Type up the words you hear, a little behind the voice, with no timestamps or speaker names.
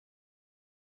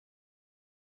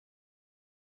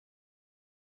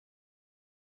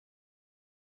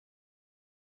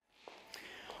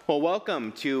Well,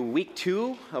 welcome to week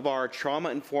 2 of our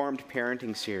trauma-informed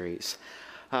parenting series.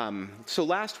 So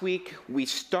last week, we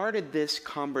started this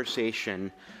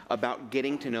conversation about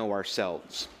getting to know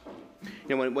ourselves.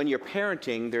 You know, when you're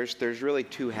parenting, there's really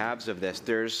two halves of this.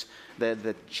 There's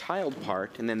the child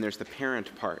part, and then there's the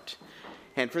parent part.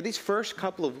 And for these first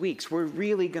couple of weeks, we're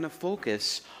really going to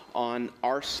focus on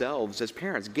ourselves as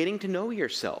parents, getting to know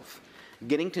yourself,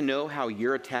 getting to know how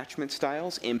your attachment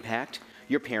styles impact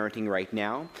your parenting right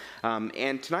now.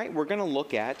 And tonight we're going to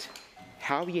look at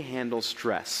how you handle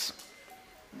stress,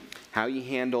 how you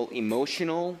handle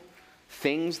emotional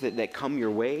things that come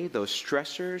your way, those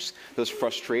stressors, those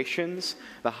frustrations,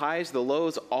 the highs, the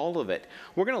lows, all of it.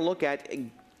 We're going to look at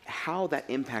how that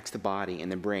impacts the body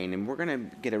and the brain, and we're going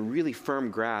to get a really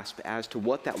firm grasp as to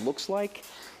what that looks like,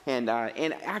 and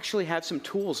actually have some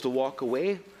tools to walk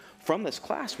away from this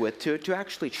class with to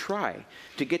actually try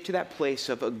to get to that place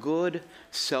of a good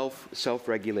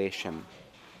self-regulation.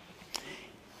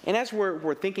 And as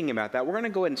we're thinking about that, we're going to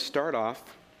go ahead and start off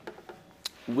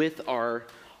with our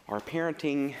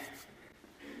parenting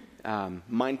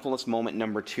mindfulness moment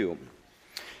number 2.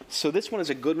 So this one is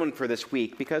a good one for this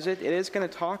week because it is going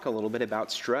to talk a little bit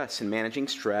about stress and managing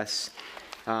stress,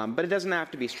 but it doesn't have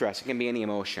to be stress. It can be any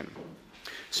emotion.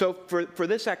 So for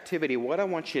this activity, what I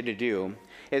want you to do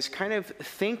is kind of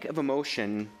think of an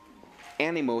emotion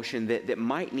that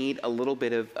might need a little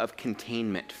bit of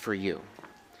containment for you.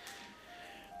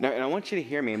 Now, and I want you to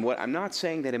hear me, and I'm not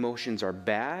saying that emotions are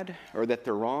bad or that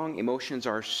they're wrong. Emotions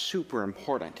are super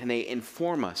important, and they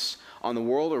inform us on the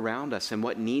world around us and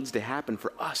what needs to happen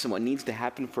for us and what needs to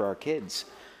happen for our kids.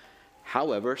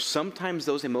 However, sometimes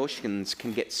those emotions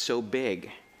can get so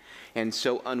big and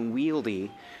so unwieldy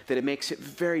that it makes it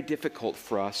very difficult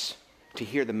for us to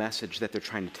hear the message that they're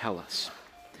trying to tell us.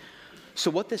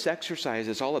 So what this exercise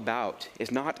is all about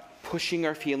is not pushing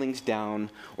our feelings down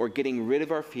or getting rid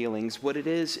of our feelings. What it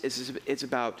is it's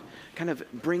about kind of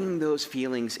bringing those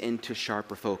feelings into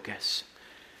sharper focus,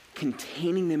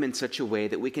 containing them in such a way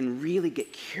that we can really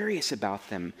get curious about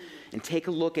them and take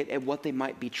a look at what they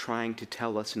might be trying to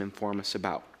tell us and inform us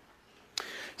about.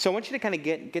 So I want you to kind of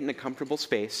get in a comfortable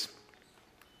space.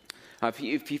 If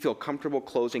you feel comfortable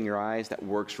closing your eyes, that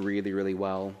works really, really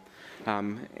well.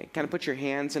 Kind of put your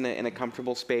hands in a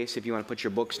comfortable space. If you want to put your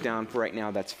books down for right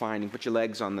now, that's fine. You can put your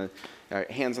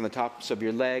hands on the tops of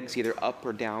your legs, either up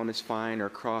or down is fine, or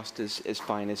crossed is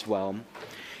fine as well. And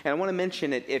I want to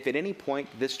mention that if at any point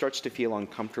this starts to feel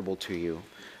uncomfortable to you,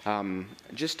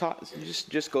 just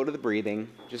go to the breathing,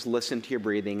 just listen to your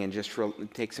breathing, and just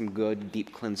take some good,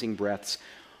 deep cleansing breaths.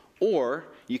 Or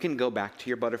you can go back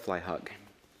to your butterfly hug.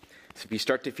 So if you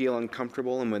start to feel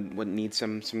uncomfortable and would need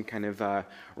some kind of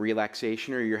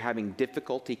relaxation, or you're having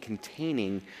difficulty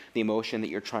containing the emotion that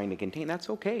you're trying to contain, that's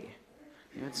okay.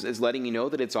 It's letting you know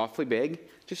that it's awfully big.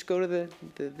 Just go to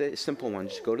the simple one.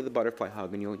 Just go to the butterfly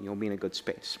hug, and you'll be in a good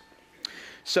space.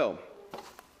 So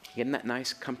get in that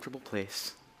nice, comfortable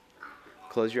place.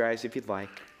 Close your eyes if you'd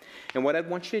like. And what I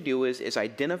want you to do is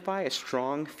identify a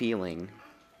strong feeling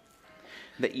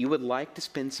that you would like to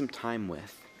spend some time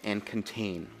with and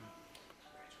contain.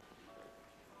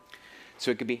 So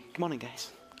it could be, come on in,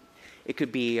 guys. It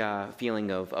could be a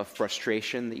feeling of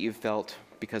frustration that you've felt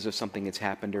because of something that's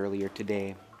happened earlier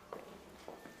today.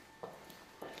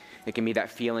 It can be that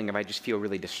feeling of, I just feel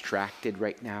really distracted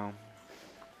right now.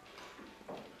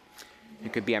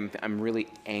 It could be, I'm really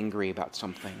angry about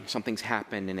something. Something's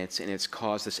happened and it's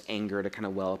caused this anger to kind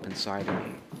of well up inside of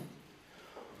me.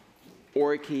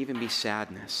 Or it can even be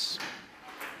sadness.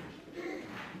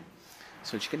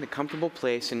 So just get in a comfortable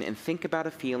place and think about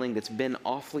a feeling that's been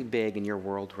awfully big in your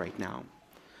world right now.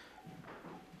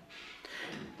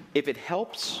 If it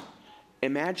helps,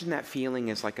 imagine that feeling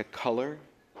as like a color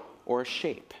or a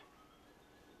shape.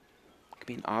 It could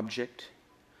be an object.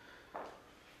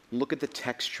 Look at the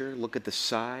texture, look at the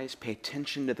size, pay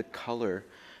attention to the color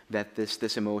that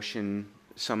this emotion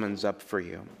summons up for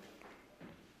you.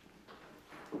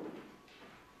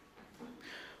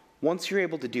 Once you're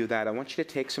able to do that, I want you to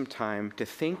take some time to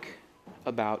think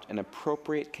about an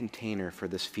appropriate container for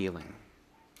this feeling.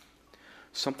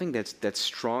 Something that's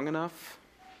strong enough,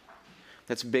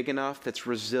 that's big enough, that's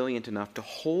resilient enough to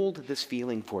hold this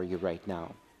feeling for you right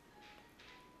now.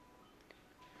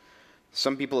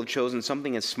 Some people have chosen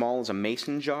something as small as a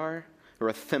mason jar or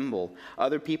a thimble.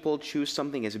 Other people choose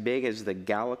something as big as the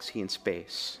galaxy in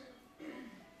space.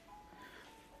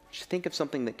 Just think of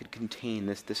something that could contain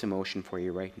this emotion for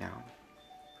you right now.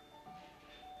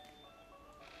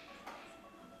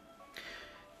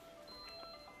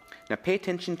 Now pay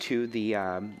attention to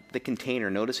the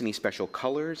container. Notice any special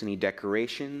colors, any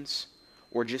decorations,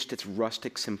 or just its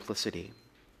rustic simplicity.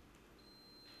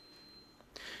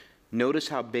 Notice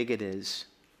how big it is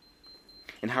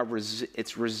and how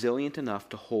it's resilient enough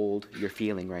to hold your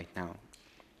feeling right now.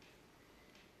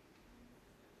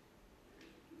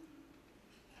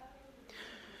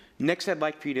 Next, I'd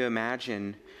like for you to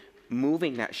imagine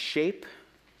moving that shape,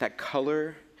 that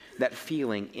color, that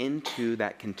feeling into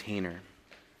that container.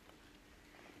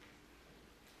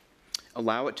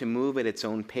 Allow it to move at its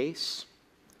own pace,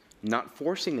 not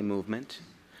forcing the movement,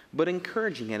 but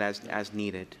encouraging it as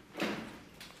needed.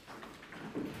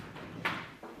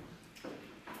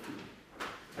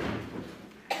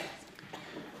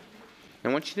 I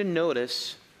want you to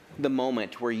notice the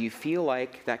moment where you feel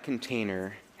like that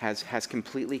container has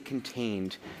completely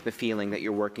contained the feeling that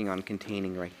you're working on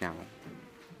containing right now.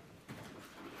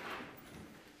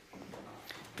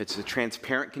 If it's a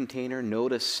transparent container,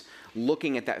 notice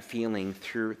looking at that feeling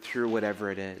through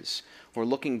whatever it is. Or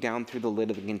looking down through the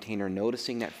lid of the container,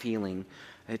 noticing that feeling.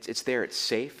 It's there, it's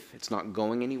safe, it's not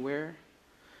going anywhere,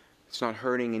 it's not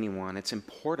hurting anyone, it's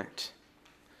important.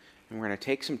 And we're going to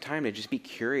take some time to just be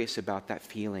curious about that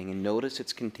feeling and notice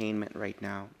its containment right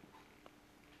now.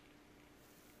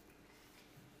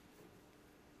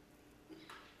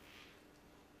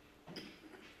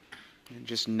 And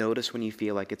just notice when you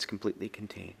feel like it's completely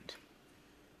contained.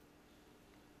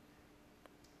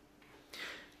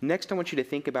 Next, I want you to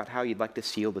think about how you'd like to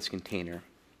seal this container.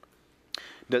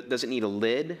 Does it need a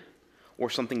lid or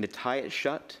something to tie it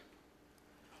shut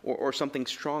or something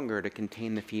stronger to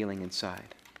contain the feeling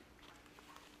inside?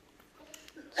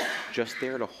 It's just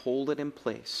there to hold it in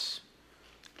place,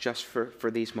 just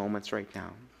for these moments right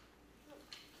now.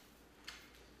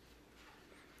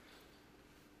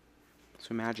 So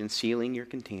imagine sealing your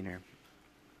container.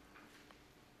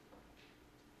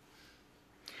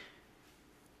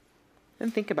 Then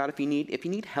think about if you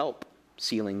need help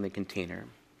sealing the container.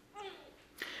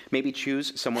 Maybe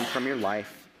choose someone from your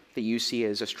life that you see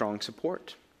as a strong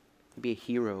support. Maybe a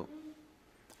hero,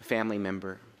 a family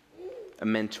member, a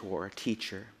mentor, a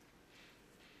teacher.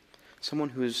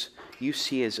 Someone you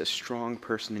see as a strong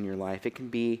person in your life. It can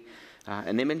be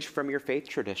an image from your faith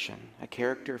tradition, a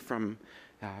character from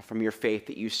your faith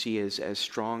that you see as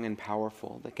strong and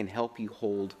powerful that can help you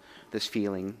hold this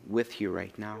feeling with you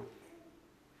right now.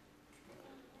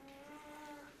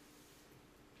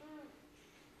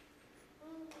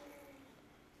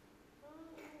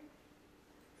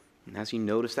 And as you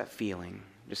notice that feeling,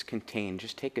 just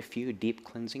take a few deep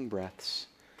cleansing breaths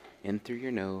in through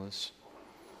your nose,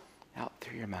 out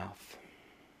through your mouth.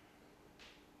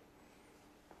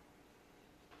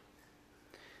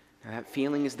 Now that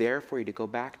feeling is there for you to go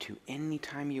back to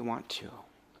anytime you want to.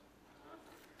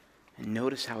 And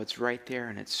notice how it's right there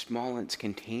and it's small and it's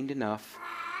contained enough.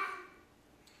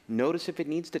 Notice if it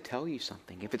needs to tell you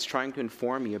something, if it's trying to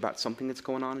inform you about something that's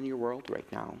going on in your world right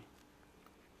now.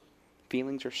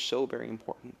 Feelings are so very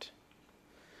important.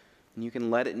 And you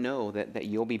can let it know that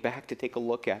you'll be back to take a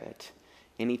look at it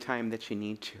anytime that you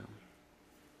need to.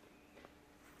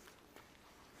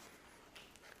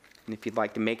 And if you'd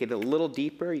like to make it a little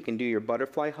deeper, you can do your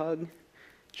butterfly hug,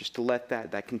 just to let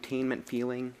that containment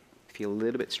feeling feel a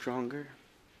little bit stronger.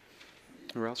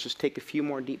 Or else just take a few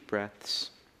more deep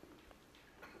breaths.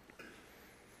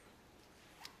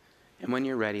 And when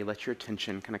you're ready, let your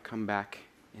attention kind of come back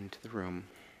into the room.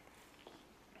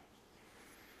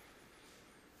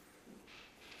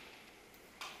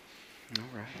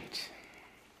 All right.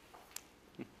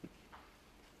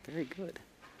 Very good.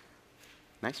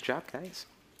 Nice job, guys.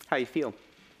 How you feel?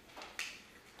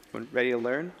 Ready to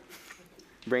learn?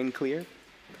 Brain clear? I'm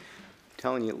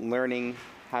telling you, learning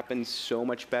happens so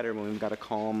much better when we've got a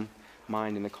calm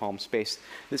mind and a calm space.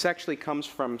 This actually comes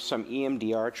from some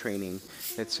EMDR training.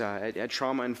 It's a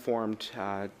trauma-informed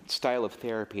style of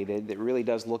therapy that really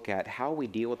does look at how we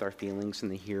deal with our feelings in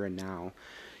the here and now.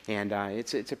 And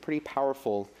it's a pretty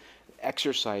powerful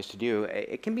exercise to do.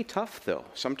 It can be tough, though.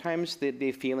 Sometimes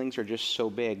the feelings are just so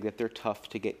big that they're tough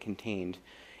to get contained.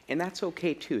 And that's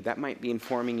okay, too. That might be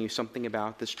informing you something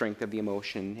about the strength of the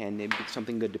emotion, and it'd be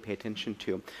something good to pay attention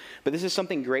to. But this is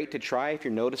something great to try if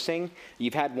you're noticing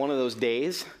you've had one of those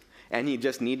days and you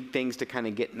just need things to kind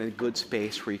of get in a good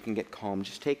space where you can get calm.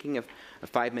 Just taking a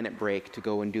 5-minute break to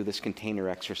go and do this container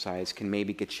exercise can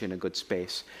maybe get you in a good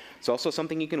space. It's also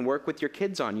something you can work with your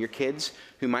kids on, your kids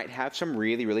who might have some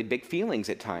really, really big feelings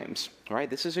at times. All right,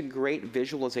 this is a great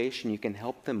visualization you can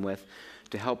help them with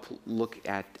to help look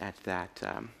at that.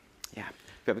 Yeah. Do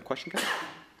you have a question, guys?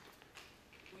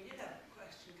 We did have a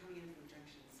question coming in from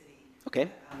Junction City. Okay.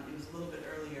 It was a little bit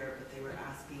earlier, but they were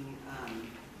asking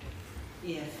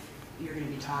if you're going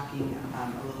to be talking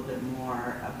a little bit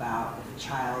more about if a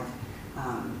child,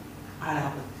 how to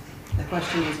help The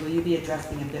question is, will you be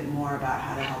addressing a bit more about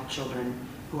how to help children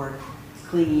who are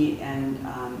clingy and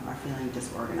are feeling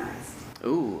disorganized?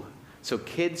 Ooh, so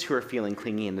kids who are feeling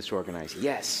clingy and disorganized.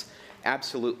 Yes,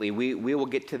 absolutely. We will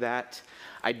get to that.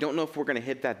 I don't know if we're going to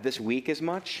hit that this week as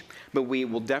much, but we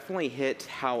will definitely hit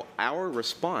how our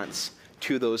response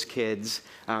to those kids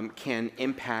can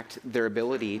impact their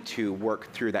ability to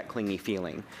work through that clingy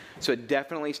feeling. So it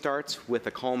definitely starts with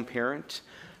a calm parent,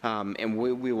 and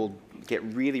we will get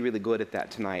really, really good at that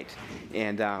tonight.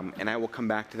 And I will come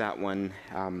back to that one.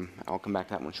 I'll come back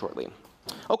to that one shortly.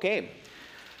 Okay.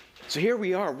 So here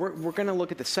we are. We're going to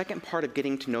look at the second part of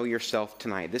getting to know yourself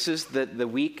tonight. This is the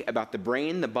week about the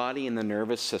brain, the body, and the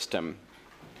nervous system.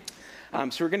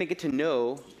 So we're going to get to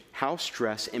know how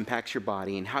stress impacts your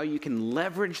body and how you can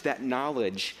leverage that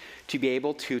knowledge to be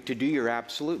able to do your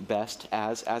absolute best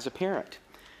as a parent.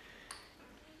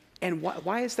 And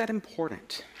why is that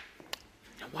important?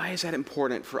 Why is that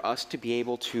important for us to be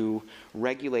able to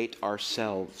regulate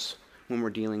ourselves when we're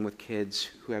dealing with kids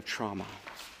who have trauma?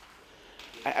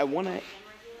 I want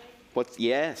to,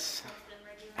 yes,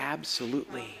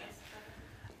 absolutely.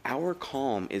 Our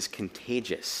calm is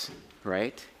contagious,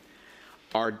 right?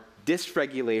 Our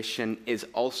dysregulation is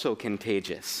also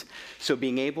contagious. So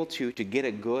being able to get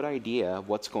a good idea of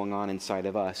what's going on inside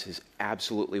of us is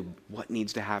absolutely what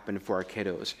needs to happen for our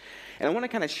kiddos. And I want to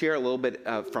kind of share a little bit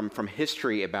from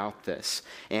history about this.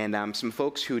 And some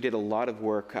folks who did a lot of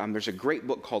work, there's a great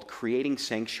book called Creating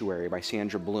Sanctuary by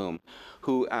Sandra Bloom,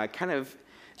 who kind of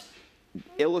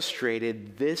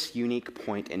illustrated this unique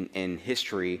point in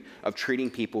history of treating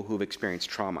people who've experienced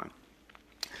trauma.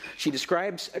 She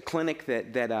describes a clinic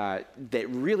that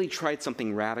really tried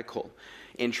something radical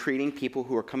in treating people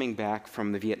who are coming back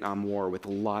from the Vietnam War with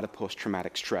a lot of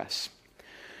post-traumatic stress.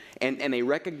 And they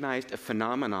recognized a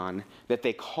phenomenon that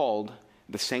they called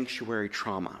the sanctuary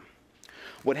trauma.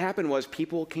 What happened was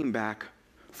people came back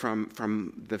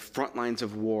from the front lines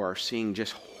of war seeing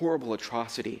just horrible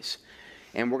atrocities.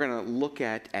 And we're going to look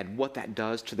at what that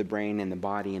does to the brain and the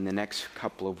body in the next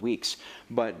couple of weeks.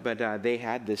 But they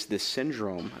had this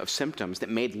syndrome of symptoms that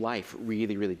made life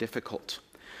really, really difficult.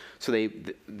 So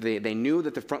they knew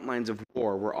that the front lines of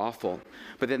war were awful,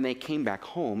 but then they came back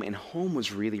home, and home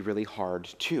was really, really hard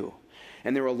too.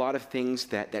 And there were a lot of things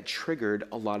that triggered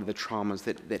a lot of the traumas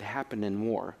that happened in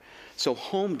war. So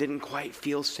home didn't quite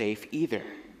feel safe either.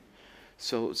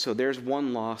 So there's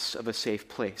one loss of a safe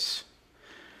place.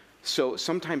 So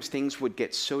sometimes things would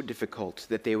get so difficult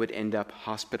that they would end up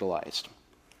hospitalized.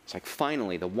 It's like,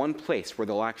 finally, the one place where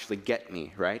they'll actually get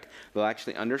me, right? They'll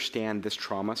actually understand this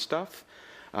trauma stuff.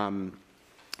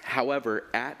 However,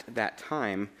 at that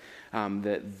time,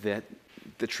 the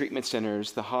treatment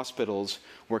centers, the hospitals,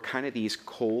 were kind of these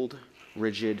cold,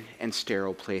 rigid, and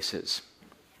sterile places.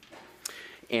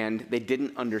 And they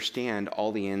didn't understand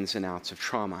all the ins and outs of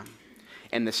trauma.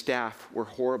 And the staff were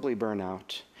horribly burnt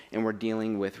out, and were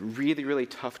dealing with really, really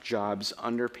tough jobs,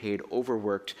 underpaid,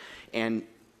 overworked, and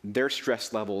their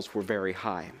stress levels were very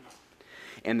high.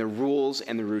 And the rules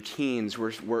and the routines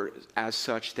were as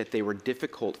such that they were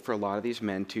difficult for a lot of these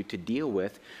men to deal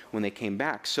with when they came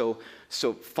back. So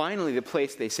finally, the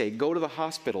place they say, go to the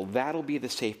hospital, that'll be the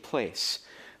safe place.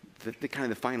 The kind of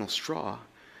the final straw.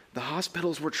 The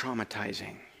hospitals were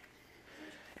traumatizing.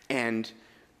 And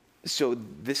so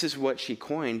this is what she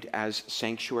coined as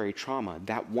sanctuary trauma.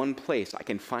 That one place I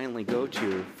can finally go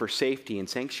to for safety and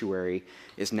sanctuary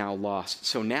is now lost.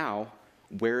 So now,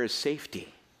 where is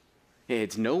safety?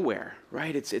 It's nowhere,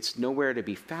 right? It's nowhere to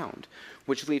be found,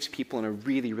 which leaves people in a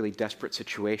really, really desperate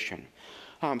situation.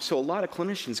 So a lot of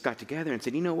clinicians got together and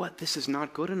said, you know what, this is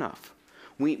not good enough.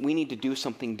 We need to do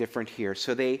something different here.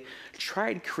 So they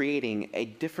tried creating a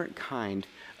different kind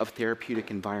of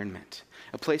therapeutic environment,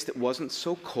 a place that wasn't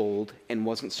so cold and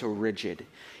wasn't so rigid,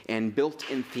 and built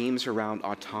in themes around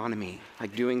autonomy,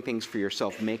 like doing things for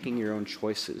yourself, making your own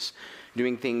choices,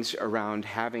 doing things around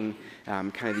having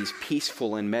kind of these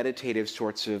peaceful and meditative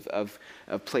sorts of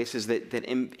places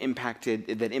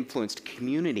that influenced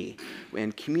community.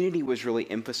 And community was really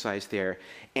emphasized there.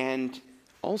 And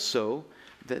also,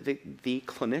 the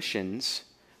clinicians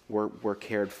were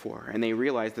cared for, and they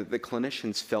realized that the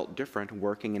clinicians felt different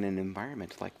working in an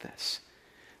environment like this.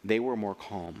 They were more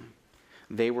calm.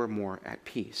 They were more at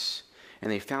peace.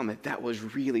 And they found that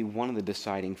was really one of the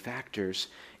deciding factors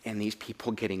in these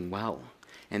people getting well.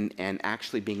 And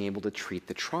actually being able to treat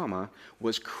the trauma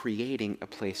was creating a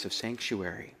place of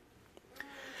sanctuary.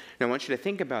 Now I want you to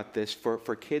think about this for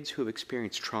kids who have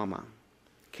experienced trauma.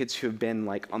 Kids who have been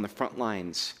like on the front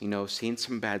lines, seen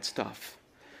some bad stuff.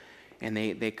 And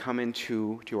they come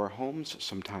into our homes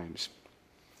sometimes.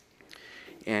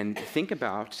 And think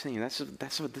about,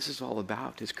 that's what this is all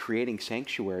about, is creating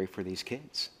sanctuary for these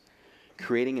kids.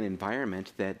 Creating an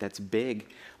environment that's big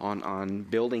on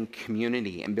building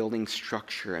community and building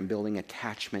structure and building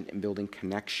attachment and building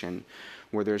connection,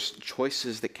 where there's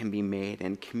choices that can be made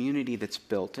and community that's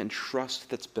built and trust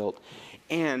that's built,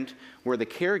 and where the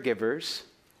caregivers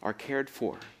are cared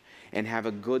for and have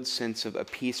a good sense of a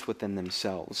peace within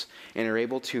themselves and are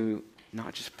able to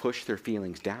not just push their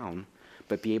feelings down,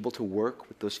 but be able to work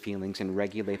with those feelings and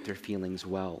regulate their feelings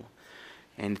well.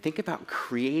 And think about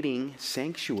creating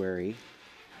sanctuary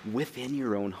within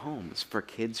your own homes for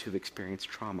kids who've experienced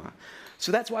trauma.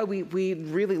 So that's why we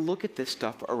really look at this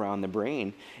stuff around the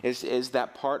brain, is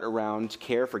that part around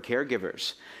care for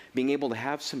caregivers, being able to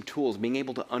have some tools, being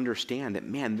able to understand that,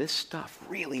 man, this stuff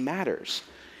really matters.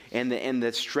 And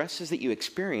the stresses that you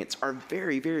experience are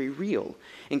very, very real.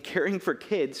 And caring for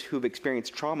kids who've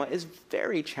experienced trauma is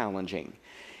very challenging.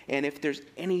 And if there's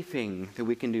anything that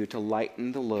we can do to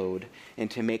lighten the load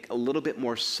and to make a little bit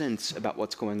more sense about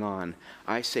what's going on,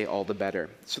 I say all the better.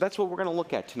 So that's what we're going to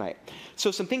look at tonight.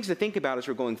 So some things to think about as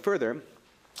we're going further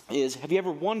is, have you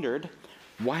ever wondered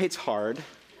why it's hard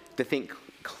to think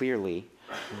clearly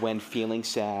when feeling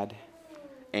sad,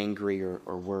 angry,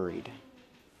 or worried?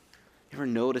 You ever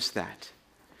notice that?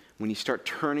 When you start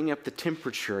turning up the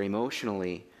temperature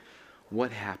emotionally,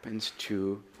 what happens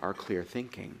to our clear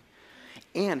thinking?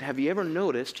 And have you ever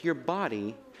noticed your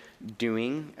body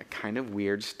doing a kind of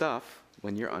weird stuff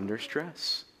when you're under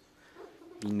stress?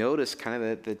 You notice kind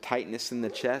of the tightness in the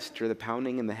chest or the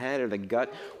pounding in the head or the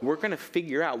gut. We're going to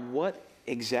figure out what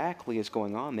exactly is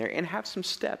going on there and have some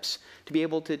steps to be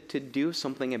able to do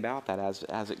something about that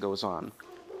as it goes on.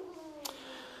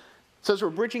 So as we're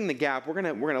bridging the gap, we're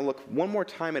gonna look one more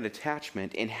time at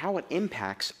attachment and how it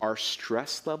impacts our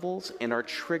stress levels and our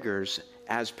triggers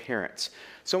as parents.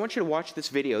 So I want you to watch this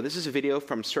video. This is a video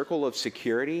from Circle of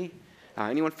Security.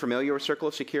 Anyone familiar with Circle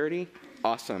of Security?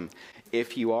 Awesome.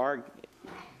 If you are,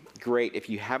 great. If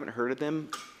you haven't heard of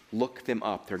them, look them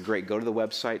up. They're great. Go to the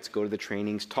websites, go to the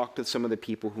trainings, talk to some of the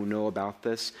people who know about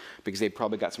this, because they've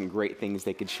probably got some great things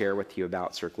they could share with you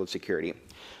about Circle of Security.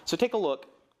 So take a look.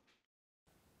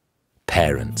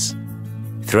 Parents.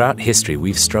 Throughout history,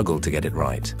 we've struggled to get it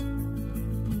right.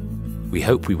 We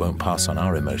hope we won't pass on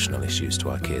our emotional issues to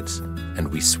our kids, and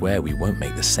we swear we won't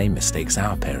make the same mistakes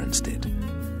our parents did.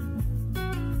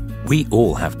 We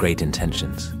all have great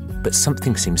intentions, but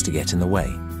something seems to get in the way.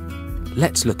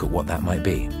 Let's look at what that might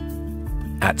be.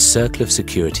 At Circle of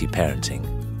Security Parenting,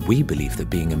 we believe that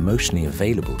being emotionally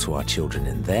available to our children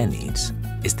and their needs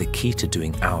is the key to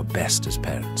doing our best as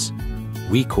parents.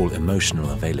 We call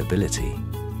emotional availability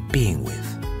being with.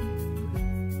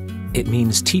 It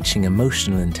means teaching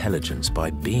emotional intelligence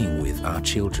by being with our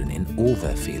children in all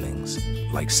their feelings,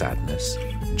 like sadness,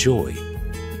 joy,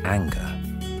 anger,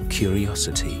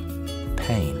 curiosity,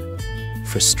 pain,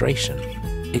 frustration,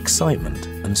 excitement,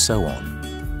 and so on.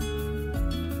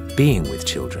 Being with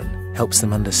children helps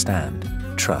them understand,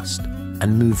 trust,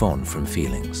 and move on from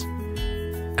feelings.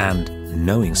 And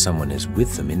knowing someone is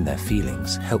with them in their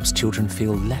feelings helps children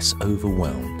feel less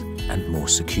overwhelmed and more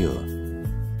secure.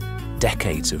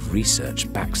 Decades of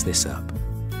research backs this up.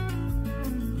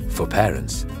 For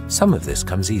parents, some of this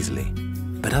comes easily,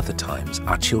 but other times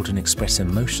our children express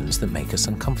emotions that make us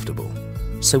uncomfortable,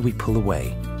 so we pull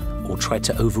away or try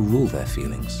to overrule their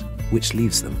feelings, which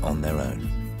leaves them on their own.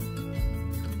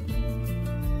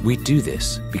 We do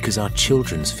this because our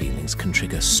children's feelings can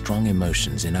trigger strong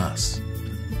emotions in us.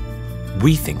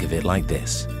 We think of it like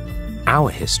this: our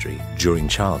history during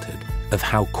childhood of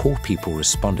how core people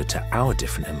responded to our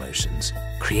different emotions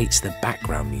creates the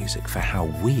background music for how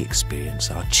we experience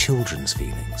our children's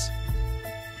feelings.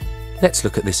 Let's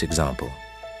look at this example.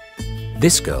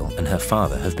 This girl and her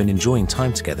father have been enjoying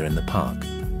time together in the park,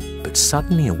 but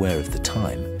suddenly aware of the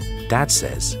time, Dad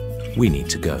says, "We need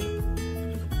to go."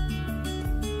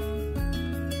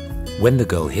 When the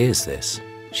girl hears this,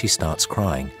 she starts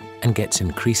crying and gets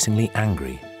increasingly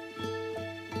angry.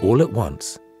 All at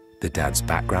once, the dad's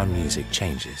background music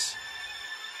changes.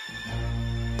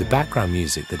 The background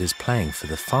music that is playing for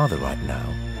the father right now,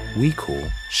 we call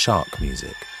shark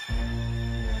music.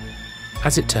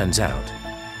 As it turns out,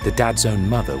 the dad's own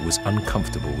mother was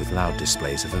uncomfortable with loud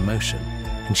displays of emotion,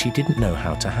 and she didn't know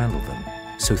how to handle them.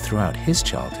 So throughout his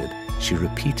childhood, she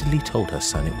repeatedly told her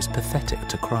son it was pathetic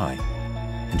to cry,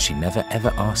 and she never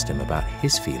ever asked him about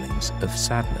his feelings of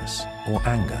sadness or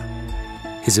anger.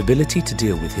 His ability to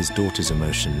deal with his daughter's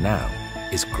emotion now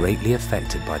is greatly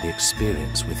affected by the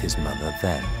experience with his mother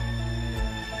then.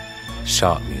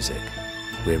 Shark music,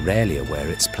 we're rarely aware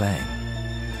it's playing,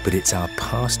 but it's our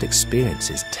past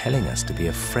experiences telling us to be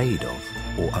afraid of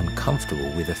or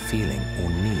uncomfortable with a feeling or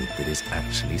need that is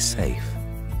actually safe.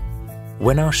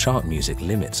 When our shark music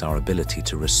limits our ability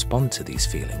to respond to these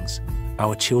feelings,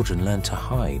 our children learn to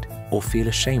hide or feel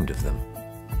ashamed of them.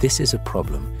 This is a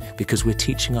problem because we're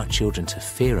teaching our children to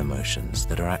fear emotions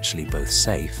that are actually both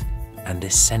safe and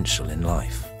essential in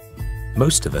life.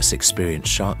 Most of us experience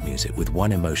shark music with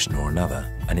one emotion or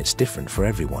another, and it's different for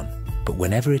everyone. But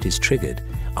whenever it is triggered,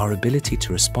 our ability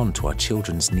to respond to our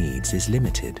children's needs is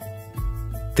limited.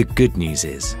 The good news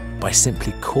is, by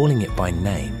simply calling it by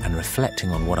name and reflecting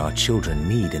on what our children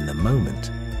need in the moment,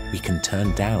 we can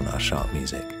turn down our shark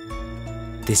music.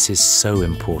 This is so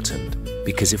important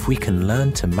because if we can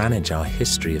learn to manage our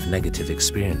history of negative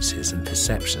experiences and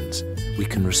perceptions, we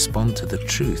can respond to the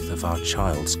truth of our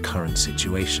child's current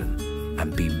situation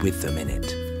and be with them in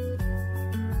it.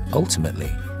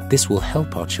 Ultimately, this will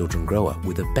help our children grow up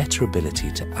with a better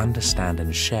ability to understand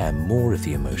and share more of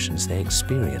the emotions they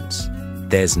experience.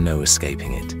 There's no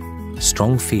escaping it.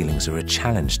 Strong feelings are a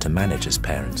challenge to manage as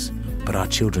parents, but our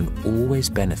children always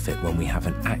benefit when we have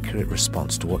an accurate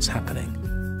response to what's happening,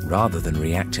 rather than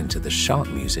reacting to the shark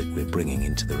music we're bringing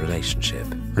into the relationship.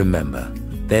 Remember,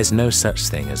 there's no such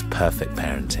thing as perfect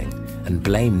parenting, and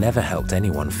blame never helped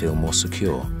anyone feel more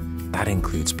secure. That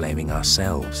includes blaming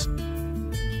ourselves.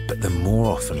 But the more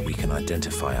often we can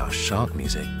identify our shark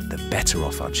music, the better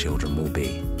off our children will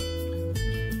be.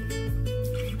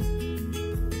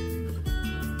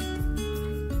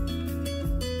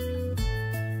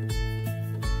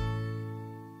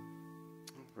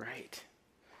 Right.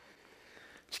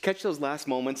 Did you catch those last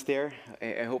moments there?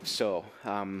 I hope so.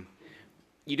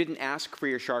 You didn't ask for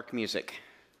your shark music.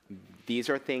 These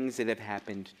are things that have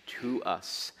happened to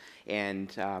us.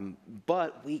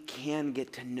 But we can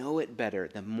get to know it better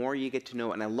the more you get to know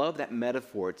it. And I love that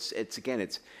metaphor.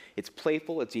 It's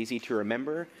playful. It's easy to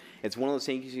remember. It's one of those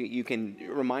things you can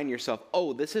remind yourself,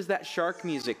 oh, this is that shark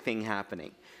music thing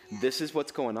happening. This is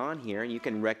what's going on here. And you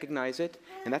can recognize it.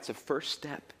 And that's a first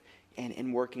step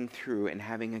in working through and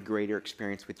having a greater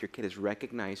experience with your kid, is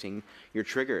recognizing your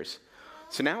triggers.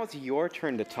 So now it's your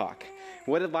turn to talk.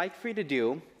 What I'd like for you to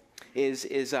do is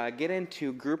get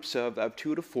into groups of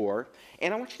 2 to 4,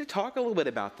 and I want you to talk a little bit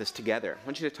about this together. I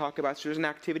want you to talk about, so there's an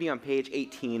activity on page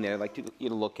 18 that I'd like you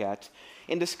to look at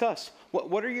and discuss.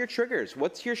 What are your triggers?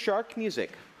 What's your shark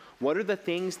music? What are the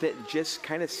things that just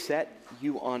kind of set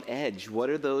you on edge? What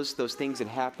are those things that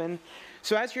happen?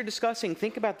 So as you're discussing,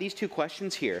 think about these 2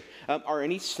 questions here. Are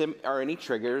any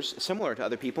triggers similar to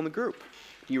other people in the group?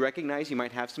 Do you recognize you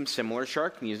might have some similar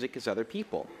shark music as other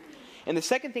people? And the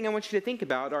second thing I want you to think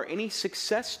about are any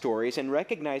success stories in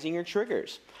recognizing your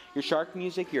triggers. Your shark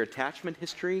music, your attachment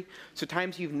history. So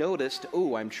times you've noticed,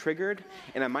 oh, I'm triggered,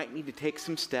 and I might need to take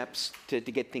some steps to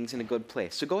get things in a good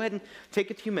place. So go ahead and take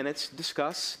a few minutes,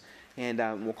 discuss, and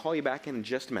we'll call you back in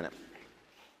just a minute.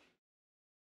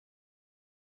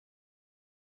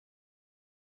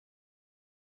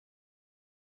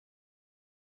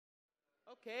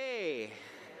 Okay.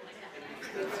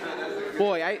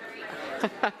 Boy,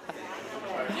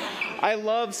 I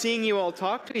love seeing you all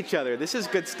talk to each other. This is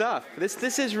good stuff.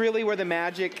 This is really where the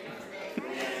magic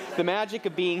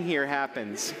of being here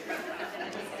happens.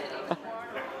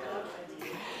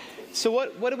 So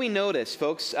what do we notice,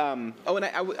 folks? And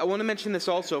I want to mention this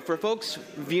also. For folks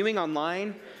viewing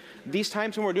online, these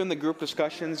times when we're doing the group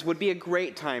discussions would be a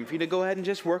great time for you to go ahead and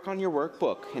just work on your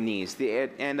workbook in these,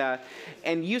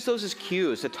 and use those as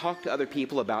cues to talk to other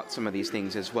people about some of these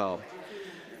things as well.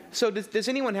 So does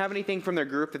anyone have anything from their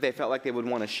group that they felt like they would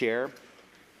want to share?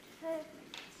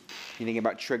 Anything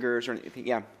about triggers or anything?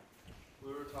 Yeah.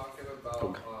 We were talking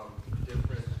about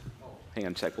different... Oh. Hang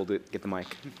on a sec. We'll get the mic.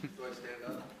 Do I stand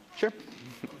up? Sure.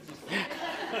 Yeah.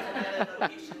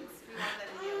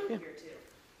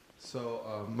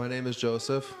 So my name is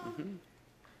Joseph. Mm-hmm.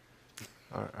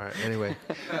 All right. Anyway,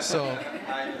 so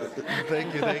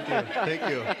thank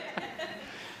you.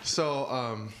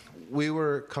 So we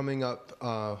were coming up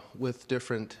with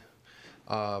different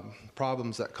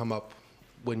problems that come up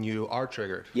when you are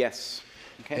triggered. Yes.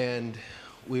 Okay. And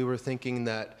we were thinking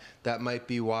that might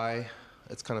be why.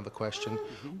 It's kind of a question.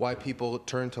 Mm-hmm. Why people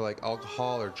turn to like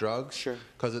alcohol or drugs? Sure.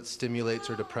 Because it stimulates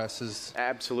or depresses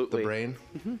absolutely the brain.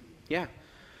 Mm-hmm. Yeah.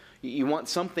 You want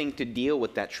something to deal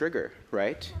with that trigger,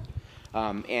 right?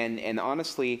 And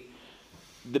honestly,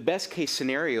 the best case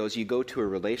scenario is you go to a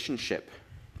relationship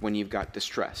when you've got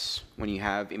distress, when you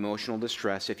have emotional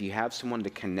distress. If you have someone to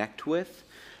connect with,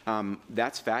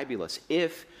 that's fabulous.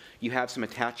 If you have some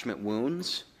attachment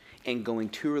wounds and going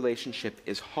to a relationship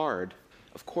is hard,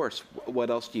 of course, what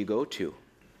else do you go to?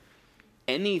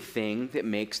 anything that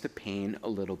makes the pain a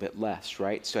little bit less,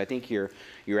 right? So I think you're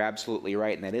absolutely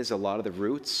right, and that is a lot of the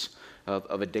roots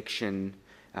of addiction,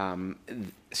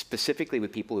 specifically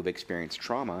with people who've experienced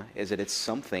trauma, is that it's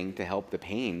something to help the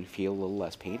pain feel a little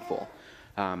less painful.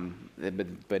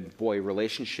 But boy,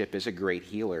 relationship is a great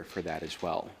healer for that as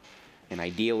well. And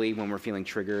ideally, when we're feeling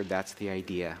triggered, that's the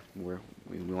idea.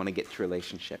 We want to get to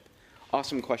relationship.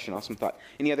 Awesome question, awesome thought.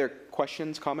 Any other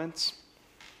questions, comments?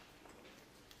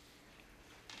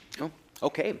 Oh,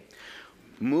 okay.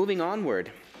 Moving onward.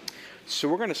 So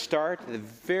we're going to start at the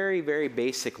very, very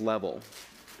basic level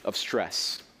of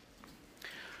stress.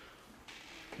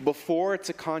 Before it's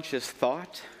a conscious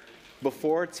thought,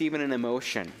 before it's even an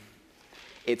emotion,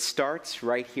 it starts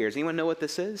right here. Does anyone know what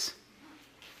this is?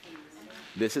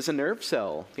 This is a nerve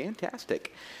cell.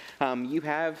 Fantastic. You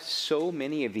have so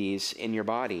many of these in your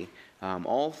body,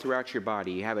 all throughout your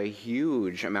body. You have a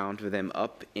huge amount of them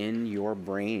up in your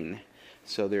brain.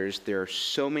 So there are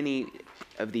so many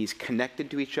of these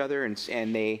connected to each other, and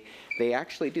they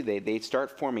actually do. They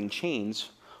start forming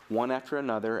chains, one after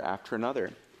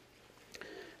another,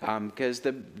 because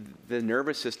the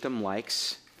nervous system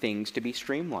likes things to be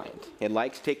streamlined. It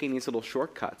likes taking these little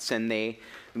shortcuts, and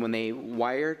when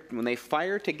they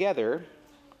fire together,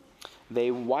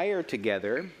 they wire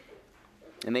together,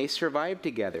 and they survive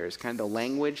together. It's kind of the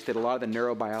language that a lot of the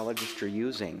neurobiologists are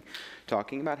using,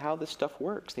 talking about how this stuff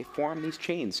works. They form these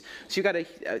chains. So you've got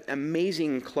an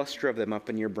amazing cluster of them up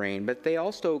in your brain, but they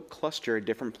also cluster at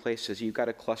different places. You've got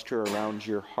a cluster around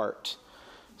your heart.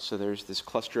 So there's this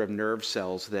cluster of nerve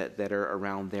cells that are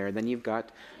around there. Then you've got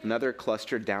another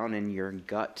cluster down in your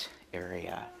gut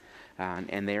area.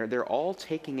 And they're all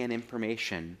taking in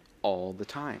information all the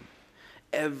time.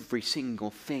 Every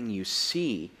single thing you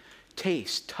see,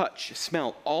 taste, touch,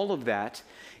 smell, all of that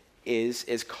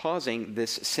is causing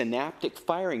this synaptic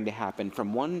firing to happen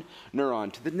from one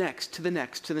neuron to the next, to the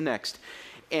next, to the next.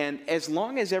 And as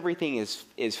long as everything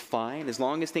is fine, as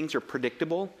long as things are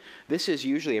predictable, this is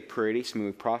usually a pretty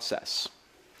smooth process,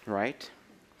 right?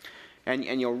 And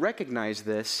you'll recognize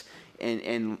this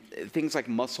in things like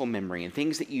muscle memory and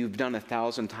things that you've done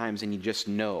 1,000 times and you just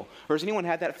know. Or has anyone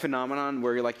had that phenomenon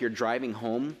where you're driving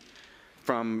home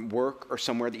from work or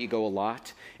somewhere that you go a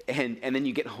lot, and then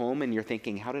you get home and you're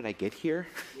thinking, how did I get here?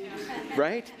 Yeah.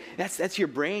 Right? That's your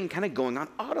brain kind of going on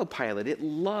autopilot. It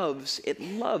loves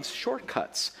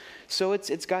shortcuts. So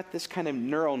it's got this kind of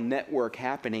neural network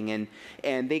happening,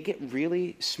 and they get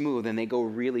really smooth and they go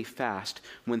really fast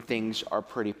when things are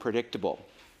pretty predictable.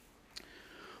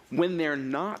 When they're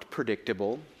not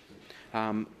predictable,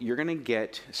 you're going to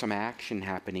get some action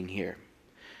happening here.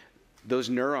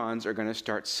 Those neurons are going to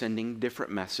start sending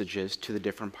different messages to the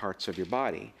different parts of your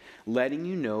body, letting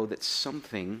you know that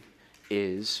something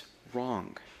is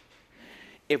wrong.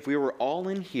 If we were all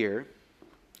in here,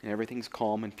 and everything's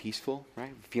calm and peaceful,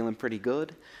 right, feeling pretty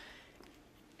good,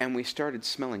 and we started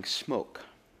smelling smoke,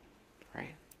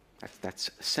 right, that's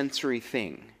a sensory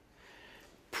thing.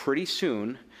 Pretty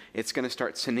soon, it's going to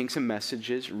start sending some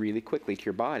messages really quickly to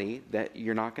your body that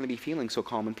you're not going to be feeling so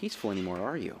calm and peaceful anymore,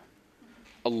 are you?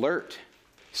 Alert,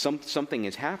 something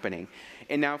is happening.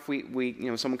 And now if we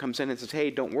someone comes in and says, hey,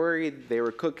 don't worry, they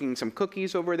were cooking some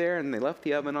cookies over there and they left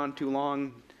the oven on too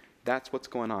long, that's what's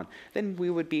going on, then we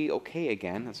would be okay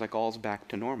again. It's like all's back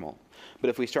to normal.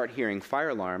 But if we start hearing fire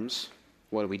alarms,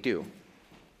 what do?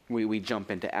 We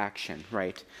jump into action,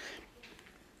 right?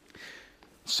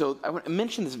 So I want to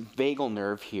mention this vagal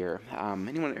nerve here.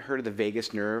 Anyone heard of the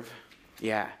vagus nerve?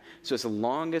 Yeah. So it's the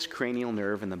longest cranial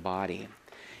nerve in the body.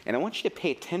 And I want you to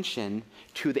pay attention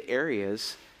to the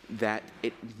areas that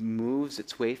it moves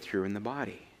its way through in the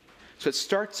body. So it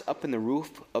starts up in the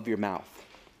roof of your mouth,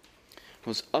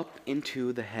 goes up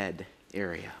into the head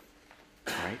area,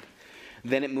 right?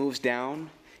 Then it moves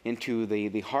down into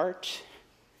the heart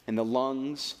and the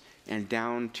lungs and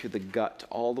down to the gut,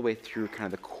 all the way through kind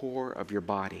of the core of your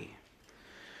body.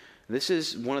 This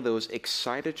is one of those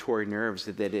excitatory nerves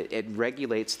that it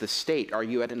regulates the state. Are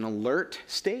you at an alert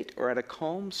state or at a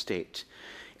calm state?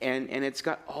 And it's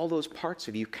got all those parts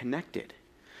of you connected.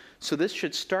 So this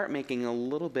should start making a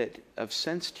little bit of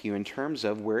sense to you in terms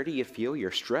of where do you feel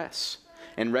your stress?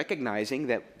 And recognizing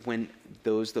that when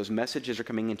those messages are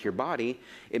coming into your body,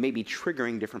 it may be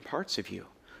triggering different parts of you.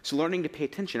 So learning to pay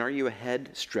attention. Are you a head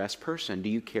stress person? Do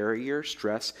you carry your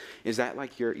stress? Is that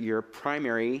like your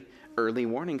primary early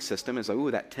warning system? Is like,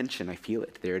 ooh, that tension, I feel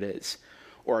it, there it is.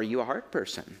 Or are you a heart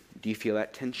person? Do you feel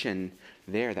that tension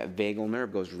there? That vagal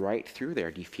nerve goes right through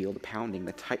there. Do you feel the pounding,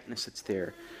 the tightness that's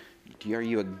there? Are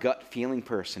you a gut feeling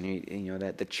person? You know,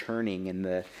 that the churning and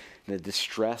the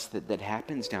distress that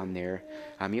happens down there.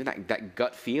 Even that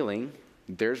gut feeling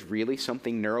there's really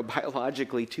something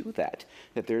neurobiologically to that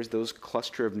there's those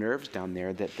cluster of nerves down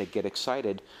there that get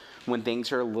excited when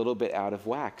things are a little bit out of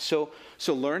whack. So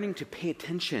learning to pay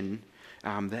attention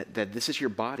that this is your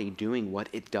body doing what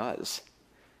it does.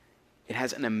 It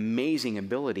has an amazing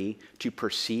ability to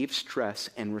perceive stress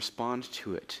and respond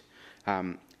to it.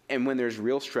 And when there's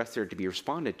real stress there to be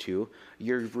responded to,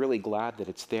 you're really glad that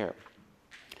it's there.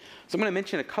 So I'm going to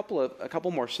mention a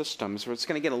couple more systems where it's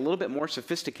going to get a little bit more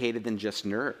sophisticated than just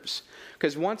nerves.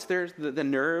 Because once there's the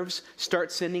nerves start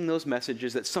sending those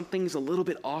messages that something's a little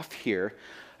bit off here,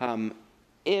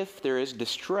 if there is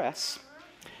distress,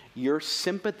 your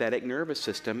sympathetic nervous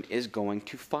system is going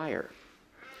to fire.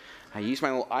 I use my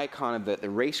little icon of the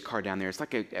race car down there. It's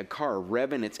like a car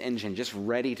revving its engine, just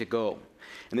ready to go.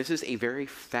 And this is a very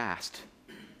fast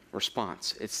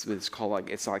response. It's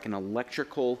like an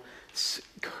electrical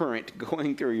current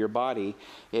going through your body.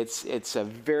 It's a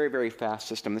very, very fast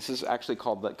system. This is actually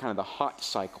called the hot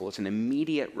cycle. It's an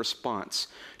immediate response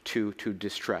to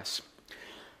distress.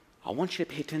 I want you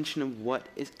to pay attention to what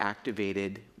is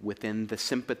activated within the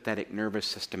sympathetic nervous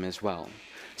system as well.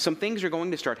 Some things are going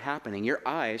to start happening. Your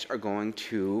eyes are going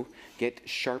to get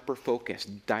sharper focus,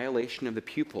 dilation of the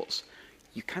pupils.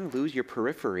 You kind of lose your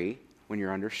periphery when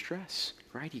you're under stress,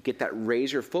 right? You get that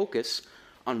razor focus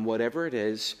on whatever it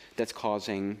is that's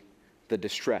causing the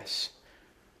distress.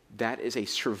 That is a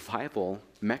survival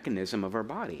mechanism of our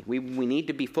body. We need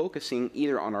to be focusing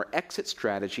either on our exit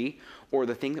strategy or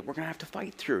the thing that we're going to have to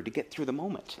fight through to get through the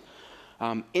moment.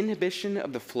 Inhibition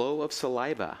of the flow of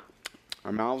saliva.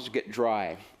 Our mouths get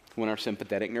dry when our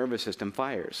sympathetic nervous system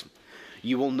fires.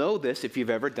 You will know this if you've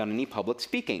ever done any public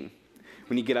speaking.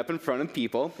 When you get up in front of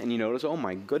people and you notice, oh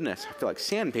my goodness, I feel like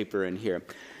sandpaper in here.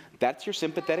 That's your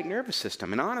sympathetic nervous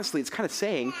system. And honestly, it's kind of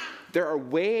saying, there are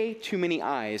way too many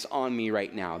eyes on me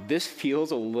right now. This feels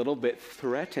a little bit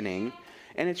threatening,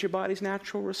 and it's your body's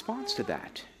natural response to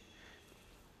that.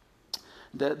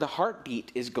 The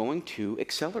heartbeat is going to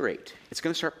accelerate. It's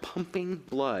going to start pumping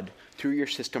blood through your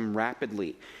system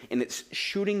rapidly. And it's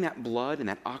shooting that blood and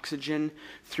that oxygen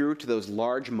through to those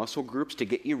large muscle groups to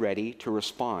get you ready to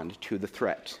respond to the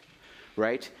threat,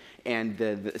 right? And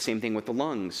the same thing with the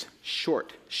lungs.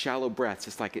 Short, shallow breaths.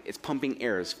 It's like it's pumping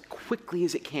air as quickly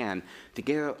as it can to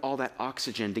get out all that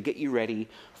oxygen to get you ready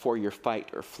for your fight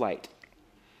or flight.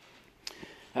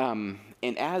 And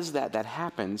as that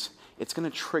happens, it's going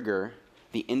to trigger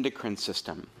the endocrine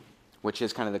system, which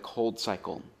is kind of the cold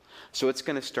cycle. So it's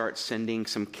going to start sending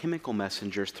some chemical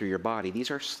messengers through your body. These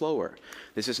are slower.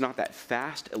 This is not that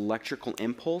fast electrical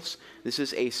impulse. This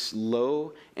is a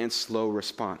slow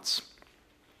response.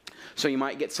 So you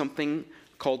might get something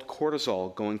called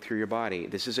cortisol going through your body.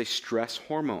 This is a stress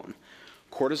hormone.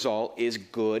 Cortisol is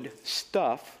good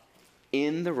stuff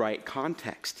in the right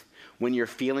context. When you're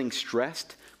feeling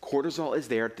stressed, cortisol is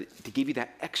there to give you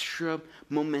that extra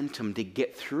momentum to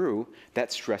get through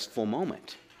that stressful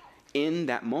moment. In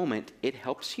that moment, it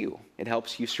helps you. It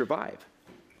helps you survive.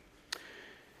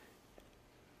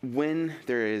 When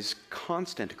there is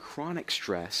constant chronic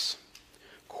stress,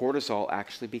 cortisol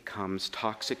actually becomes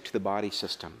toxic to the body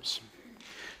systems.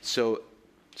 So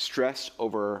stress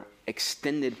over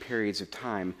extended periods of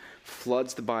time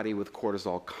floods the body with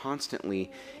cortisol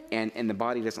constantly, and the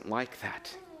body doesn't like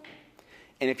that.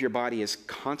 And if your body is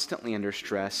constantly under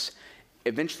stress,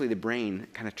 eventually the brain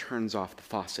kind of turns off the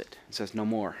faucet and says, no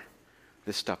more.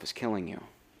 This stuff is killing you.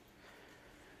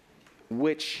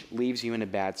 Which leaves you in a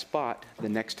bad spot the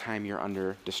next time you're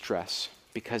under distress,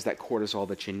 because that cortisol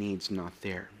that you need is not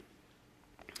there.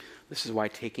 This is why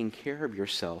taking care of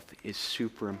yourself is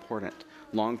super important.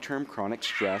 Long-term chronic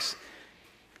stress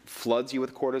floods you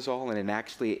with cortisol, and it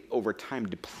actually, over time,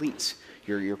 depletes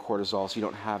your cortisol so you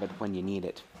don't have it when you need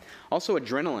it. Also,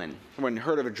 adrenaline. Everyone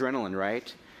heard of adrenaline,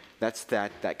 right? That's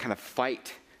that kind of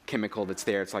fight chemical that's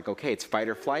there. It's like, okay, it's fight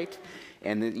or flight.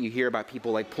 And then you hear about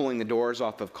people like pulling the doors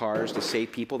off of cars to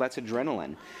save people. That's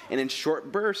adrenaline. And in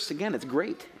short bursts, again, it's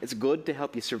great. It's good to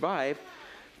help you survive,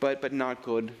 but not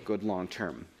good long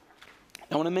term.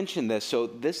 I want to mention this. So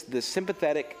this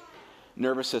sympathetic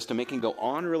nervous system, it can go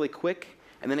on really quick,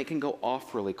 and then it can go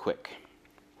off really quick.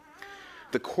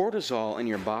 The cortisol in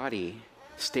your body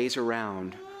stays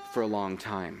around for a long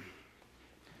time.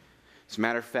 As a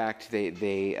matter of fact,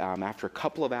 they after a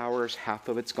couple of hours, half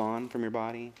of it's gone from your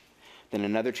body. Then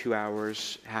another 2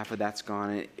 hours, half of that's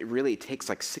gone. And it really takes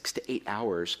like 6 to 8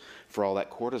 hours for all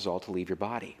that cortisol to leave your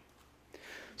body.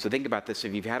 So think about this.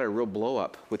 If you've had a real blow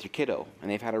up with your kiddo and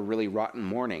they've had a really rotten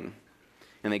morning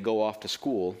and they go off to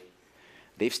school,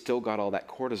 they've still got all that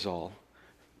cortisol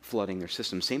flooding their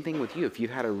system. Same thing with you. If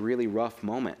you've had a really rough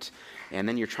moment and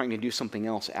then you're trying to do something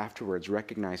else afterwards,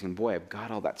 recognizing, boy, I've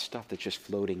got all that stuff that's just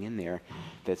floating in there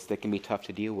that can be tough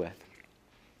to deal with.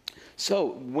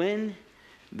 So when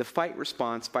the fight or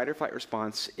flight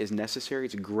response is necessary,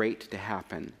 it's great to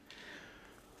happen.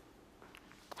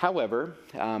 However,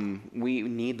 we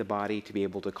need the body to be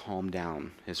able to calm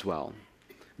down as well.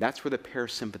 That's where the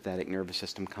parasympathetic nervous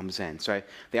system comes in. So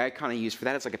the icon I use for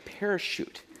that is like a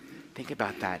parachute. Think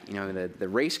about that. You know, the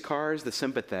race car is the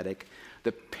sympathetic.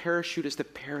 The parachute is the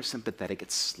parasympathetic.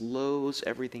 It slows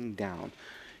everything down.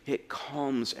 It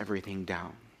calms everything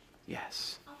down.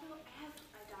 Yes. Although I have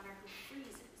a daughter who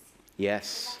freezes. Yes.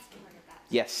 So that's part of that.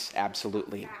 Yes,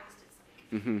 absolutely. How fast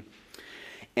is it?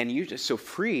 And so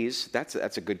freeze, that's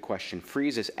a good question.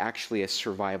 Freeze is actually a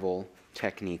survival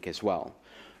technique as well.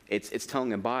 It's telling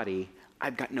the body,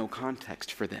 I've got no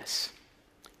context for this.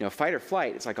 You know, fight or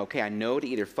flight, it's like, okay, I know to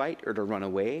either fight or to run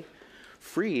away.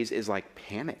 Freeze is like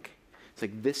panic. It's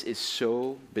like, this is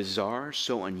so bizarre,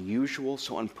 so unusual,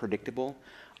 so unpredictable.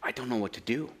 I don't know what to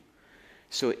do.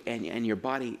 So, and your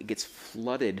body gets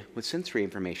flooded with sensory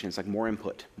information. It's like more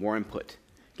input, more input.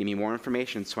 Give me more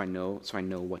information so I know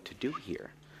what to do here.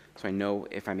 So I know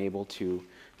if I'm able to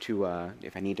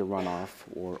if I need to run off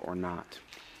or not.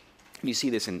 You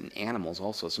see this in animals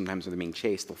also. Sometimes when they're being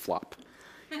chased, they'll flop.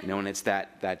 You know, and it's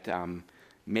that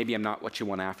maybe I'm not what you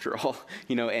want after all.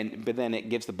 You know, but then it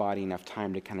gives the body enough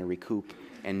time to kind of recoup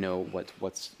and know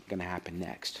what's going to happen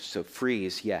next. So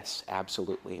freeze, yes,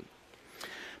 absolutely.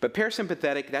 But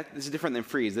parasympathetic, this is different than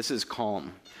freeze. This is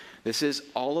calm. This is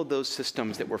all of those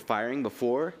systems that were firing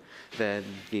before, the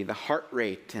heart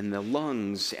rate and the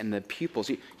lungs and the pupils.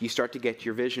 You start to get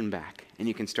your vision back, and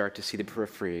you can start to see the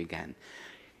periphery again.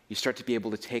 You start to be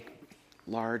able to take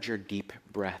larger, deep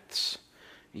breaths.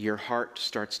 Your heart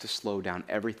starts to slow down.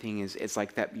 Everything it's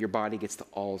like that. Your body gets the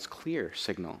all's clear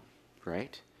signal,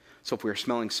 right? So if we're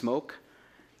smelling smoke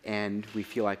and we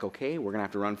feel like, okay, we're going to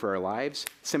have to run for our lives,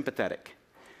 sympathetic.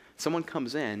 Someone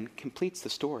comes in, completes the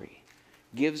story,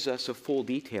 gives us a full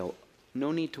detail.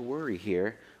 No need to worry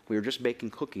here. We were just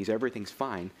baking cookies. Everything's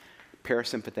fine.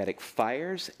 Parasympathetic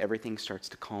fires. Everything starts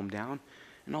to calm down.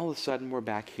 And all of a sudden, we're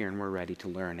back here and we're ready to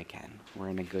learn again. We're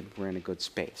in a good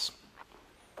space.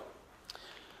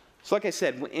 So like I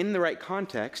said, in the right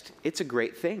context, it's a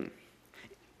great thing.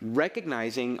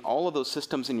 Recognizing all of those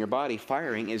systems in your body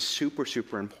firing is super,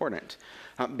 super important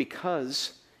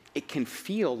because it can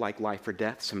feel like life or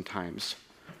death sometimes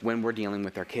when we're dealing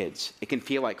with our kids. It can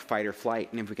feel like fight or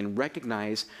flight. And if we can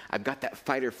recognize, I've got that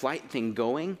fight or flight thing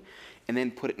going, and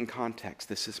then put it in context.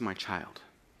 This is my child,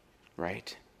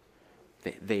 right?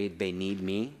 They need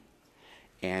me,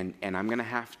 and I'm going to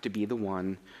have to be the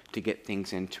one to get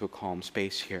things into a calm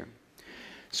space here.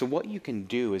 So what you can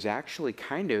do is actually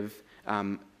kind of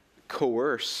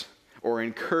coerce or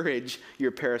encourage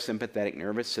your parasympathetic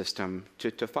nervous system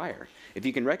to fire. If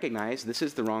you can recognize this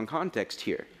is the wrong context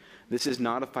here, this is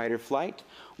not a fight or flight,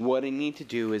 what I need to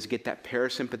do is get that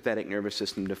parasympathetic nervous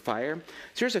system to fire.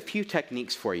 So here's a few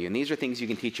techniques for you, and these are things you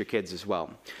can teach your kids as well.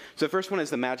 So the first one is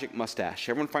the magic mustache.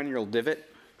 Everyone find your little divot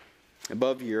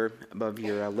above your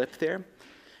lip there,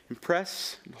 and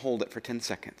press and hold it for 10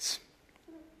 seconds.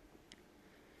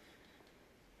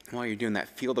 While you're doing that,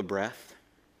 feel the breath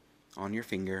on your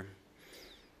finger.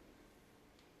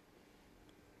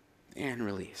 And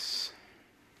release.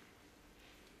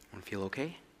 Want to feel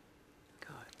okay?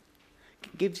 Good.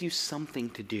 It gives you something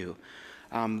to do.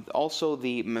 Also,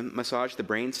 the massage the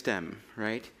brainstem,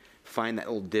 right? Find that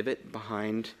little divot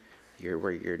behind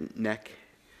where your neck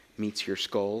meets your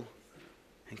skull,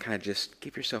 and kind of just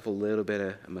give yourself a little bit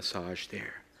of a massage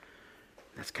there.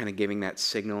 That's kind of giving that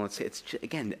signal. It's just,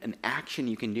 again, an action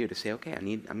you can do to say, okay,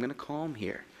 I'm going to calm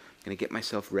here. I'm going to get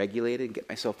myself regulated, get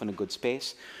myself in a good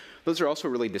space. Those are also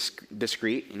really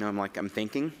discreet. You know, I'm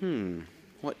thinking,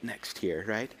 what next here,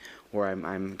 right? Or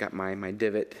I'm got my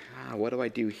divot. What do I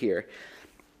do here?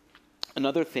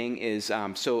 Another thing is,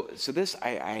 so this,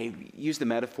 I use the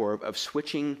metaphor of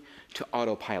switching to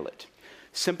autopilot.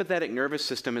 Sympathetic nervous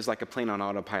system is like a plane on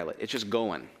autopilot. It's just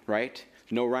going, right?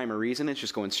 No rhyme or reason. It's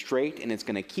just going straight, and it's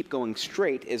going to keep going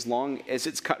straight as long as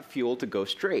it's got fuel to go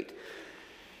straight.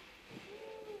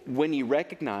 When you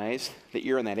recognize that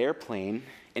you're in that airplane,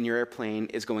 and your airplane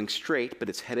is going straight, but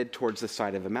it's headed towards the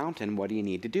side of a mountain, what do you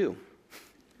need to do?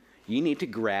 You need to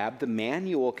grab the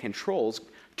manual controls,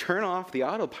 turn off the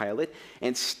autopilot,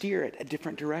 and steer it a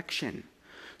different direction.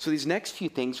 So these next few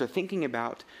things are thinking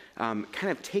about kind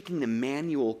of taking the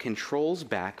manual controls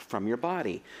back from your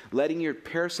body, letting your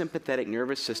parasympathetic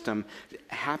nervous system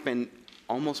happen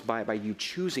almost by you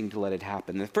choosing to let it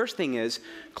happen. The first thing is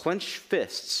clenched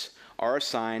fists are a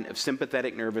sign of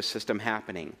sympathetic nervous system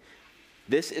happening.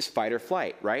 This is fight or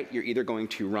flight, right? You're either going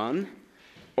to run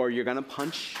or you're going to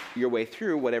punch your way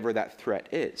through whatever that threat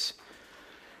is.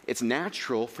 It's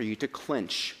natural for you to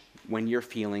clench when you're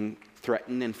feeling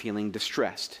threatened and feeling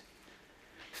distressed.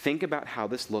 Think about how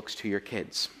this looks to your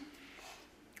kids,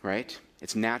 right?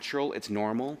 It's natural, it's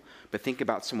normal, but think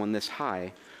about someone this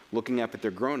high looking up at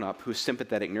their grown-up whose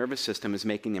sympathetic nervous system is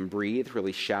making them breathe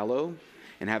really shallow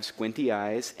and have squinty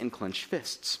eyes and clenched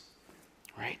fists,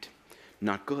 right?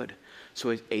 Not good.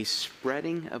 So a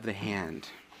spreading of the hand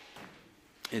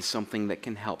is something that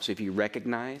can help. So if you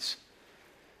recognize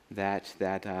that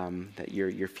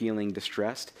you're feeling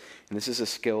distressed, and this is a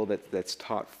skill that's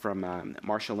taught from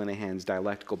Marshall Linehan's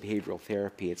dialectical behavioral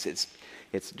therapy.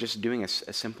 It's just doing a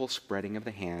simple spreading of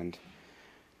the hand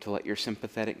to let your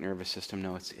sympathetic nervous system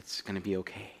know it's going to be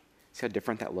okay. See how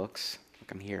different that looks?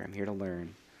 Look, I'm here to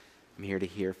learn. I'm here to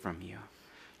hear from you,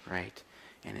 right?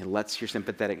 And it lets your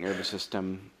sympathetic nervous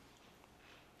system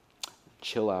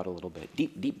chill out a little bit.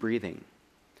 Deep breathing.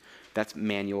 That's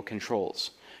manual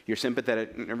controls. Your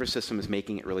sympathetic nervous system is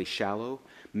making it really shallow.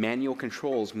 Manual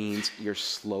controls means you're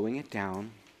slowing it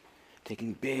down,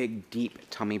 taking big, deep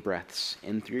tummy breaths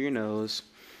in through your nose,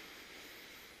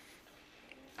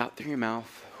 out through your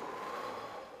mouth.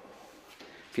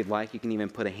 If you'd like, you can even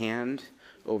put a hand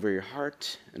over your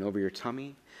heart and over your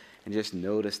tummy and just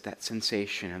notice that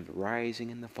sensation of the rising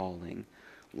and the falling,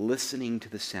 listening to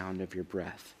the sound of your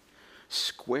breath.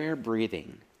 Square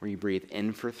breathing, where you breathe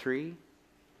in for 3,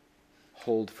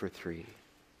 hold for 3,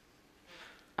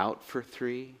 out for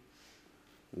 3,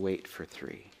 wait for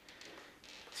 3.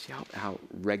 See how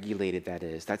regulated that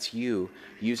is. That's you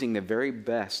using the very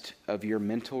best of your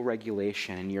mental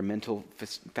regulation and your mental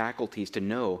faculties to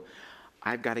know,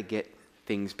 I've got to get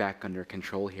things back under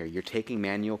control here. You're taking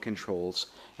manual controls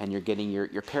and you're getting your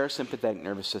parasympathetic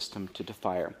nervous system to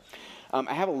fire.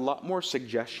 I have a lot more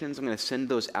suggestions. I'm going to send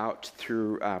those out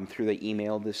through the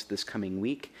email this coming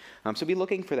week. So be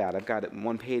looking for that. I've got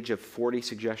one page of 40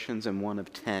 suggestions and one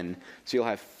of 10. So you'll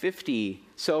have 50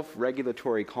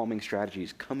 self-regulatory calming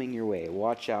strategies coming your way.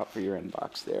 Watch out for your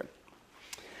inbox there.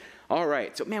 All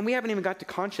right. So, man, we haven't even got to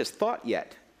conscious thought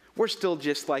yet. We're still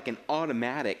just like an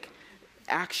automatic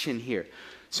action here.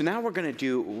 So now we're going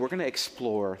to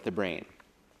explore the brain.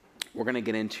 We're going to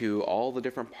get into all the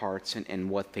different parts and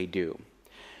what they do.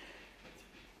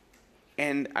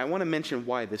 And I want to mention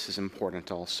why this is important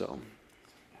also.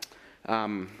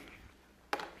 So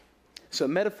a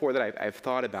metaphor that I've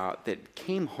thought about that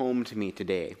came home to me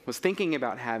today was thinking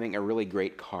about having a really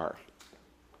great car.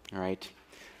 All right?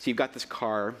 So you've got this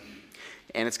car,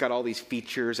 and it's got all these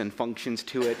features and functions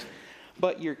to it,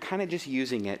 but you're kind of just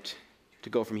using it to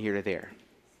go from here to there.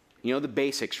 You know the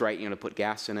basics, right? You know to put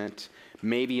gas in it.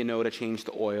 Maybe you know to change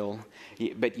the oil,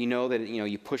 but you know that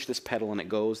you push this pedal and it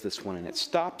goes this one and it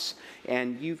stops,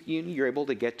 and you're able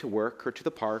to get to work or to the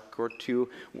park or to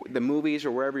the movies or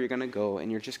wherever you're going to go,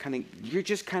 and you're just kind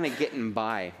of getting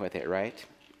by with it, right?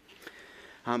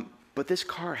 But this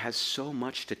car has so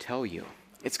much to tell you.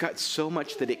 It's got so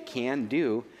much that it can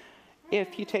do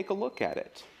if you take a look at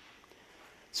it.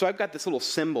 So I've got this little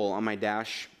symbol on my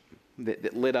dash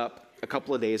that lit up a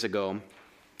couple of days ago.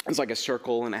 It's like a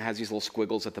circle, and it has these little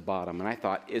squiggles at the bottom. And I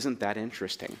thought, isn't that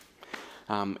interesting?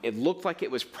 It looked like it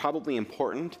was probably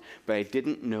important, but I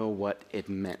didn't know what it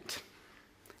meant.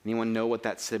 Anyone know what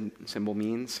that symbol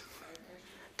means?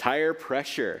 Tire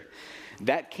pressure.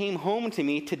 That came home to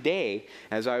me today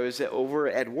as I was over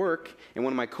at work, and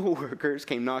one of my coworkers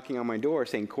came knocking on my door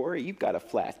saying, Corey, you've got a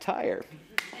flat tire.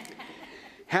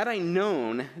 Had I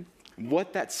known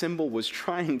what that symbol was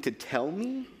trying to tell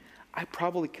me, I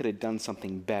probably could have done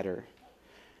something better.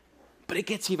 But it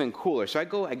gets even cooler. So I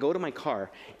go to my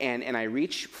car, and I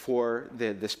reach for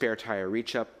the spare tire.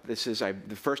 Reach up. This is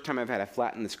the first time I've had a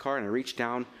flat in this car, and I reach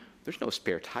down. There's no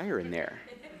spare tire in there.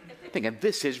 I'm thinking,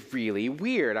 this is really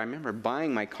weird. I remember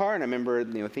buying my car, and I remember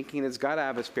thinking it's got to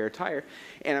have a spare tire.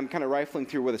 And I'm kind of rifling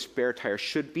through where the spare tire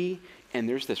should be, and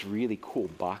there's this really cool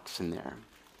box in there.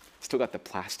 Still got the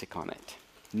plastic on it.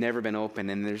 Never been opened,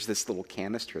 and there's this little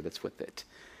canister that's with it.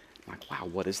 I'm like, wow,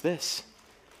 what is this?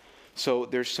 So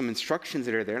there's some instructions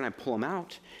that are there, and I pull them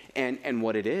out. And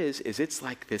what it is it's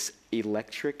like this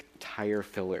electric tire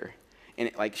filler. And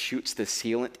it like shoots the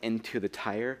sealant into the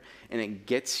tire, and it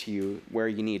gets you where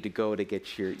you need to go to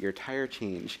get your tire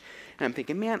change. And I'm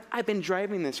thinking, man, I've been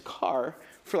driving this car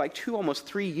for like almost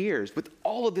 3 years with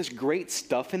all of this great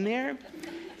stuff in there,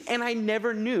 and I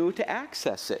never knew to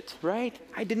access it, right?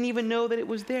 I didn't even know that it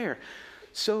was there.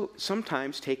 So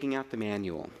sometimes taking out the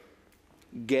manual,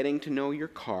 getting to know your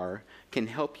car can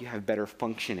help you have better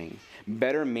functioning,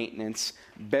 better maintenance,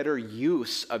 better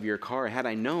use of your car. Had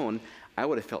I known, I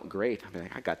would have felt great. I'd be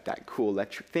like, I got that cool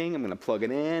electric thing. I'm going to plug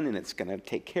it in, and it's going to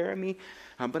take care of me.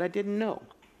 But I didn't know.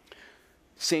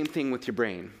 Same thing with your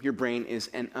brain. Your brain is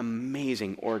an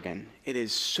amazing organ. It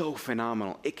is so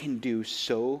phenomenal. It can do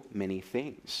so many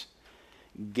things.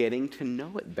 Getting to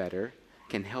know it better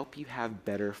can help you have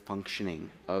better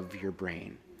functioning of your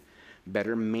brain,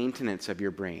 better maintenance of your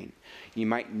brain. You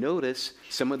might notice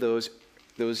some of those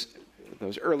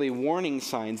early warning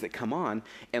signs that come on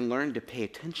and learn to pay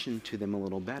attention to them a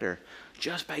little better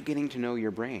just by getting to know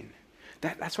your brain.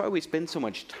 That's why we spend so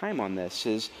much time on this,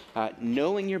 is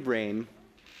knowing your brain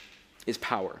is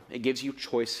power. It gives you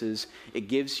choices. It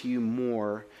gives you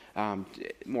more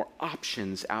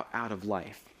options out of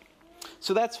life.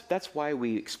 So that's why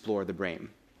we explore the brain.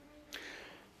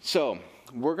 So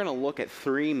we're going to look at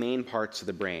three main parts of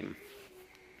the brain.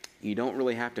 You don't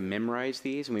really have to memorize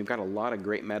these, and we've got a lot of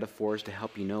great metaphors to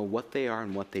help you know what they are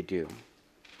and what they do.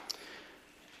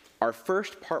 Our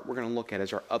first part we're going to look at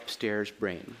is our upstairs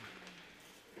brain.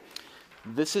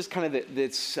 This is kind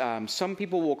of some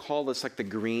people will call this like the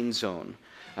green zone.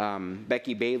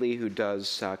 Becky Bailey, who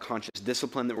does conscious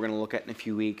discipline that we're going to look at in a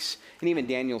few weeks, and even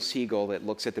Daniel Siegel that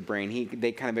looks at the brain,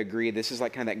 they kind of agree this is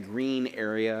like kind of that green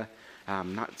area.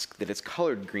 Not that it's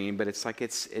colored green, but it's like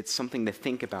it's something to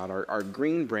think about. Our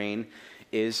green brain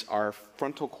is our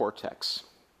frontal cortex,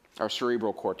 our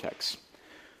cerebral cortex,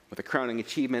 with a crowning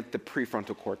achievement, the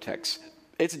prefrontal cortex.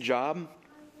 Its job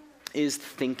is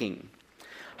thinking.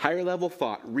 Higher level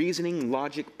thought, reasoning,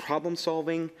 logic, problem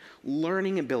solving,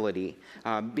 learning ability,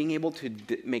 being able to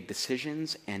make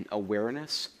decisions and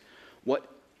awareness. What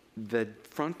the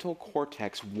frontal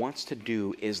cortex wants to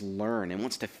do is learn and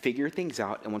wants to figure things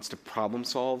out and wants to problem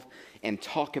solve and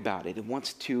talk about it. It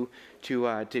wants to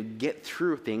get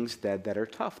through things that are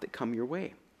tough, that come your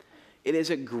way. It is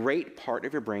a great part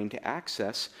of your brain to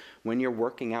access when you're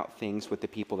working out things with the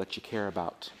people that you care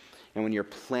about and when you're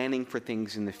planning for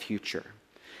things in the future.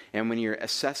 And when you're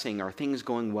assessing, are things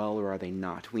going well or are they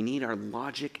not? We need our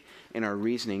logic and our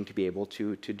reasoning to be able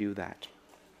to do that.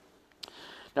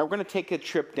 Now we're going to take a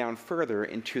trip down further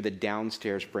into the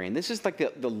downstairs brain. This is like the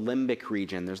limbic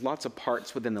region. There's lots of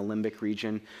parts within the limbic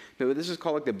region, but this is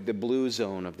called like the blue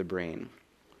zone of the brain.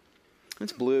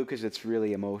 It's blue because it's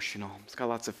really emotional. It's got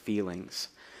lots of feelings.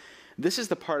 This is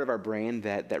the part of our brain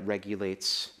that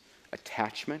regulates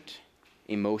attachment,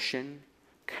 emotion,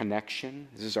 connection.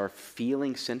 This is our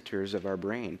feeling centers of our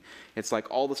brain. It's like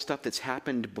all the stuff that's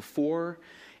happened before,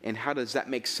 and how does that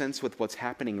make sense with what's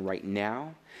happening right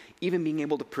now? Even being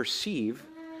able to perceive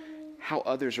how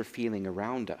others are feeling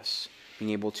around us.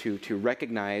 Being able to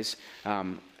recognize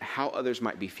how others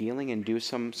might be feeling and do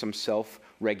some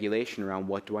self-regulation around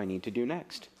what do I need to do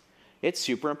next. It's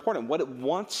super important. What it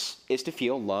wants is to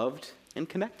feel loved and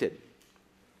connected.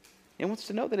 It wants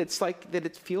to know that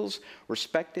it feels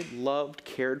respected, loved,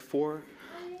 cared for.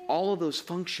 All of those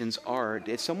functions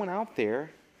it's someone out there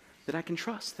that I can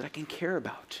trust, that I can care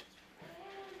about.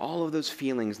 All of those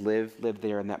feelings live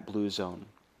there in that blue zone.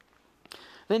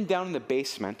 Then down in the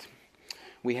basement,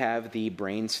 we have the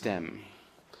brain stem.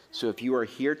 So if you are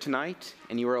here tonight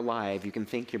and you are alive, you can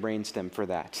thank your brain stem for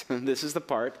that. This is the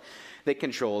part that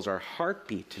controls our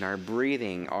heartbeat and our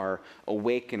breathing, our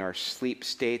awake and our sleep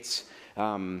states.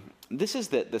 This is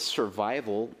the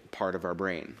survival part of our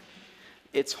brain.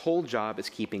 Its whole job is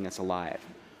keeping us alive.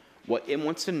 What it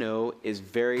wants to know is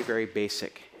very, very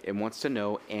basic. It wants to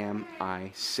know, am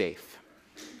I safe?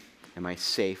 Am I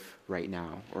safe right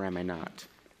now, or am I not?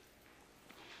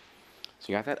 So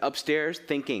you got that upstairs,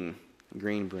 thinking,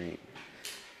 green brain.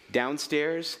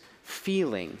 Downstairs,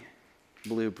 feeling,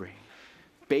 blue brain.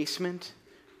 Basement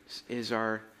is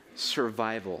our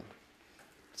survival.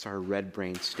 It's our red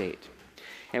brain state.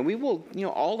 And we will,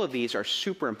 all of these are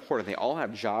super important. They all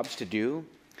have jobs to do,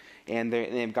 and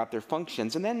they've got their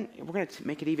functions. And then we're going to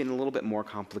make it even a little bit more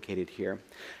complicated here.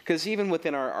 Because even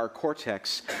within our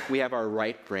cortex, we have our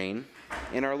right brain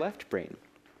and our left brain.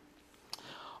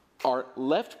 Our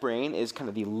left brain is kind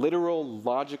of the literal,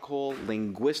 logical,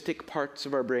 linguistic parts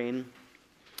of our brain.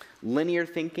 Linear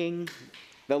thinking,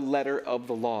 the letter of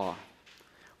the law.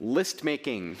 List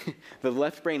making. The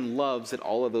left brain loves that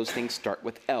all of those things start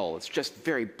with L. It's just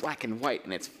very black and white,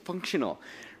 and it's functional,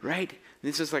 right?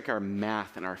 This is like our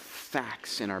math and our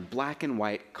facts and our black and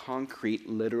white, concrete,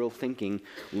 literal thinking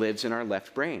lives in our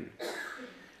left brain.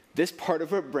 This part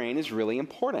of our brain is really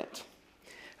important.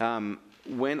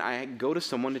 When I go to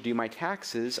someone to do my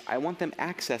taxes, I want them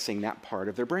accessing that part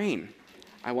of their brain.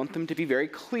 I want them to be very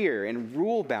clear and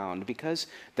rule-bound because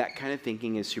that kind of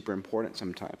thinking is super important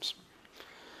sometimes.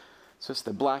 So it's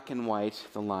the black and white,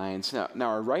 the lines. Now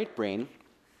our right brain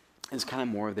is kind of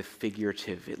more of the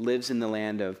figurative. It lives in the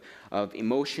land of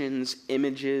emotions,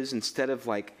 images. Instead of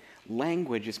like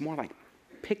language, it's more like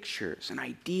pictures and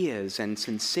ideas and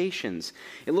sensations.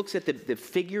 It looks at the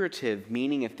figurative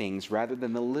meaning of things rather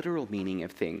than the literal meaning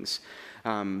of things.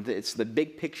 It's the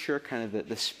big picture, kind of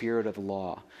the spirit of the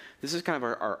law. This is kind of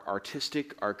our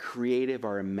artistic, our creative,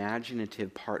 our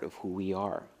imaginative part of who we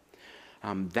are.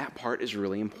 That part is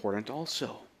really important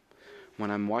also.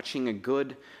 When I'm watching a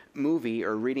good movie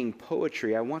or reading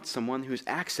poetry, I want someone who's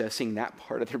accessing that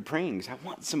part of their brains. I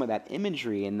want some of that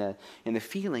imagery and the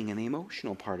feeling and the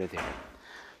emotional part of there.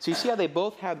 So you see how they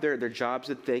both have their jobs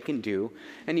that they can do.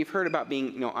 And you've heard about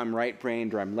being, I'm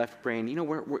right-brained or I'm left-brained.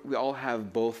 We all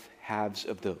have both halves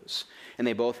of those. And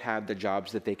they both have the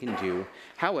jobs that they can do.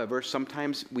 However,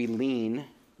 sometimes we lean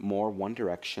more one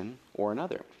direction or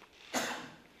another.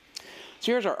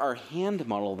 So here's our hand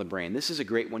model of the brain. This is a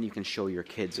great one you can show your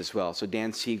kids as well. So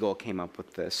Dan Siegel came up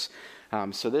with this.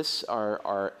 So this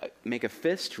are make a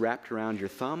fist wrapped around your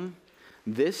thumb.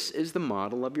 This is the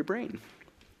model of your brain.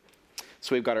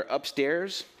 So we've got our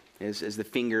upstairs is the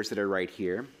fingers that are right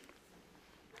here.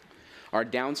 Our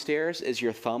downstairs is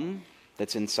your thumb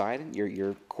that's inside.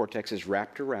 Your cortex is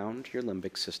wrapped around your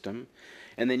limbic system.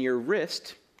 And then your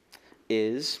wrist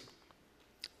is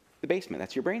the basement.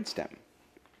 That's your brainstem.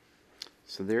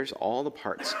 So there's all the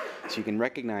parts. So you can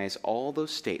recognize all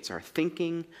those states, our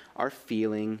thinking, our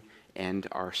feeling, and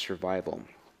our survival.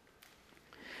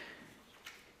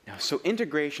 Now, so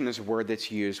integration is a word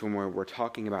that's used when we're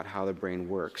talking about how the brain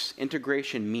works.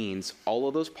 Integration means all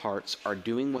of those parts are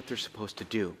doing what they're supposed to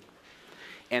do.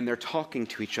 And they're talking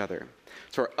to each other.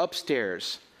 So our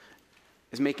upstairs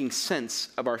is making sense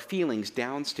of our feelings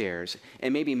downstairs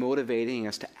and maybe motivating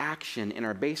us to action in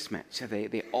our basement. So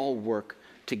they all work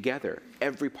together.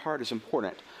 Every part is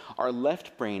important. Our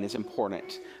left brain is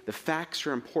important. The facts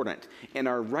are important. And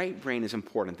our right brain is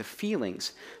important, the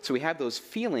feelings. So we have those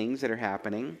feelings that are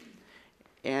happening,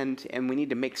 and we need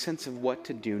to make sense of what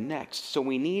to do next. So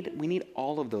we need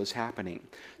all of those happening.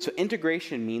 So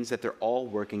integration means that they're all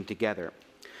working together.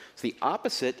 So the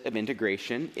opposite of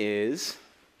integration is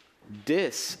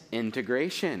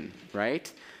disintegration,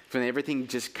 right? When everything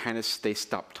just kind of, they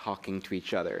stop talking to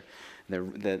each other.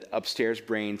 The upstairs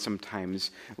brain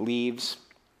sometimes leaves,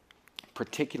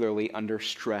 particularly under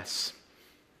stress.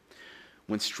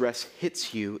 When stress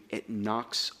hits you, it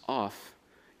knocks off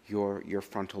your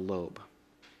frontal lobe.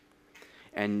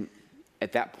 And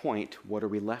at that point, what are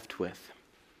we left with?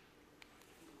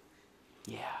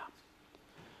 Yeah.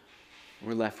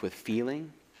 We're left with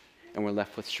feeling, and we're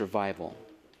left with survival.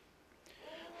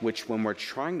 Which, when we're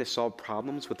trying to solve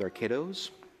problems with our kiddos,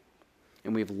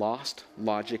 and we've lost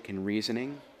logic and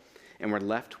reasoning, and we're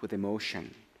left with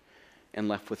emotion and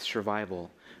left with survival.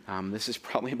 This is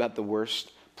probably about the worst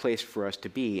place for us to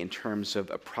be in terms of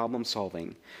problem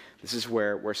solving. This is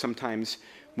where sometimes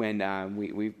when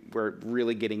we're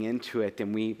really getting into it,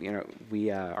 and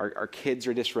our kids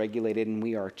are dysregulated, and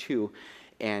we are too,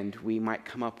 and we might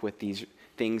come up with these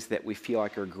things that we feel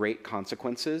like are great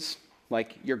consequences,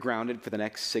 like you're grounded for the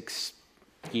next 6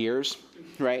 years,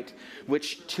 right?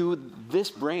 Which to this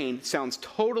brain sounds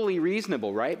totally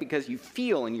reasonable, right? Because you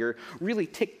feel and you're really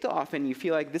ticked off and you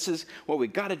feel like this is what we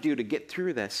got to do to get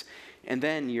through this. And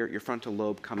then your frontal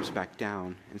lobe comes back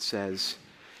down and says,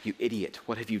 "You idiot,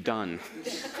 what have you done?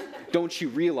 Don't you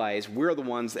realize we're the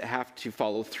ones that have to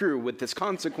follow through with this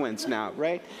consequence now,"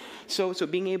 right? So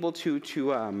being able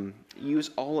to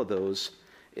use all of those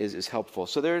is helpful.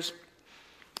 So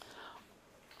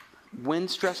when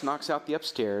stress knocks out the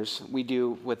upstairs, we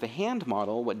do, with the hand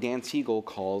model, what Dan Siegel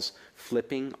calls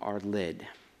flipping our lid,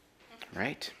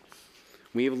 right?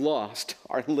 We've lost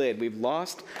our lid. We've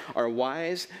lost our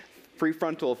wise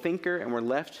prefrontal thinker, and we're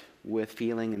left with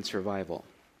feeling and survival.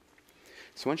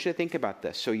 So I want you to think about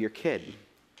this. So your kid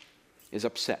is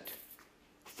upset,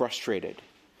 frustrated.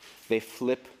 They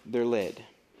flip their lid.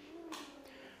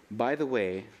 By the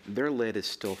way, their lid is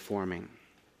still forming.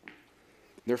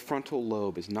 Their frontal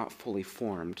lobe is not fully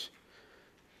formed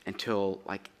until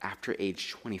after age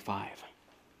 25.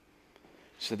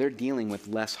 So they're dealing with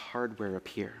less hardware up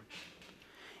here.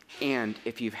 And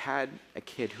if you've had a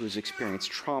kid who's experienced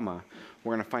trauma,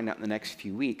 we're going to find out in the next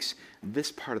few weeks,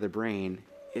 this part of the brain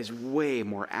is way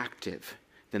more active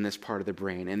than this part of the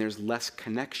brain. And there's less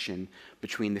connection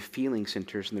between the feeling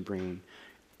centers in the brain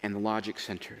and the logic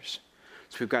centers.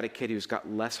 So we've got a kid who's got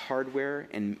less hardware,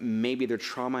 and maybe their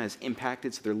trauma has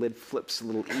impacted, so their lid flips a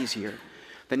little easier.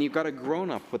 Then you've got a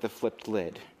grown-up with a flipped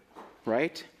lid,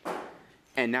 right?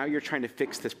 And now you're trying to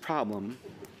fix this problem.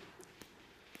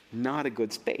 Not a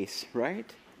good space, right?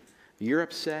 You're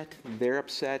upset, they're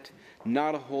upset.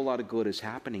 Not a whole lot of good is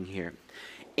happening here.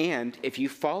 And if you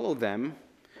follow them,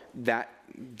 that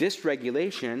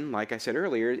dysregulation, like I said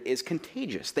earlier, is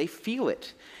contagious. They feel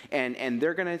it. And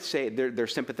they're going to say, their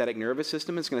sympathetic nervous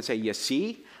system is going to say, you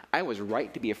see, I was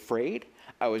right to be afraid.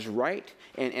 I was right,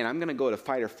 and I'm going to go to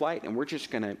fight or flight, and we're just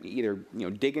going to either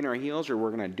dig in our heels or we're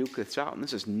going to duke this out. And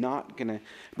this is not going to,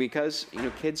 because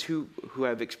kids who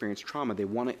have experienced trauma, they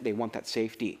want that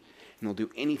safety, and they'll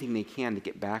do anything they can to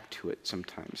get back to it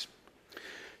sometimes.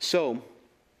 So,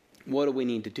 what do we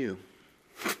need to do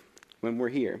when we're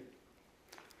here?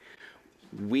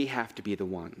 We have to be the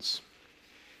ones,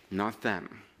 not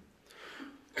them.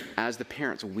 As the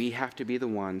parents, we have to be the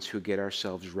ones who get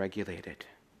ourselves regulated.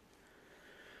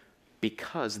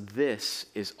 Because this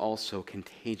is also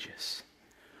contagious.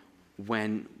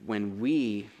 When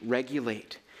we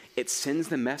regulate, it sends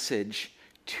the message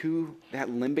to that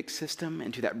limbic system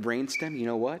and to that brainstem, you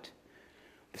know what?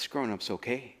 This grown-up's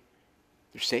okay.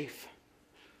 They're safe.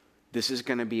 This is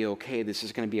going to be okay. This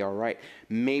is going to be all right.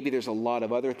 Maybe there's a lot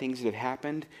of other things that have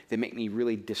happened that make me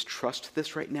really distrust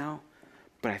this right now,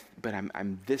 but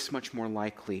I'm this much more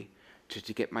likely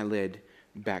to get my lid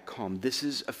back home. This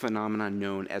is a phenomenon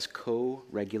known as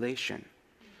co-regulation.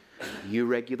 You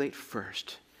regulate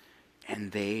first,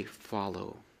 and they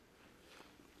follow.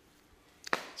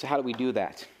 So how do we do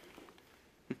that?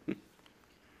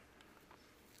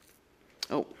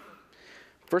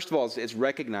 First of all, it's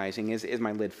recognizing, is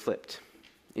my lid flipped?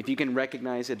 If you can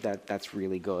recognize it, that's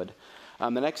really good. The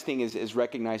next thing is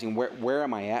recognizing where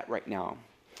am I at right now?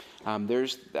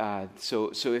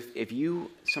 So if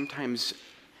you sometimes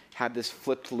have this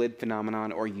flipped lid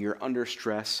phenomenon or you're under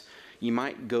stress, you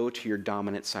might go to your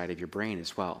dominant side of your brain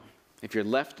as well. If you're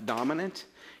left dominant,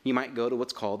 you might go to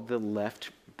what's called the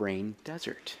left brain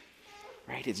desert.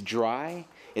 Right? It's dry,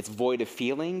 it's void of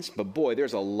feelings, but boy,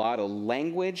 there's a lot of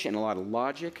language and a lot of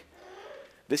logic.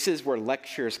 This is where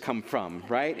lectures come from,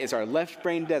 right? It's our left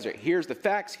brain desert. Here's the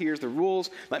facts, here's the rules.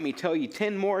 Let me tell you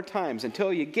 10 more times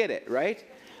until you get it, right?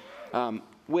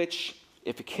 Which,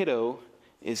 if a kiddo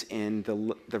is in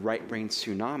the right brain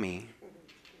tsunami,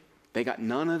 they got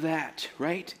none of that,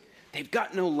 right? They've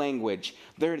got no language.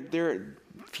 They're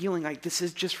feeling like this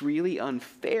is just really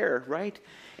unfair, right?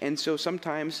 And so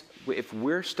sometimes if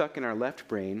we're stuck in our left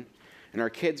brain and our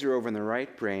kids are over in the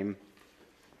right brain,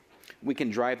 we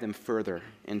can drive them further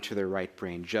into their right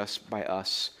brain just by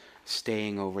us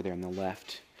staying over there in the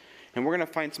left. And we're going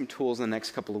to find some tools in the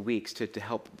next couple of weeks to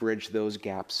help bridge those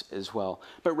gaps as well.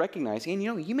 But recognizing,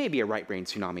 you may be a right brain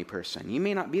tsunami person. You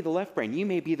may not be the left brain. You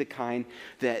may be the kind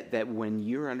that when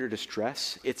you're under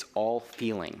distress, it's all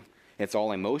feeling. It's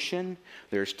all emotion.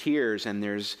 There's tears and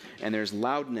there's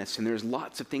loudness and there's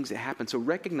lots of things that happen. So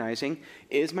recognizing,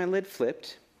 is my lid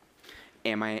flipped?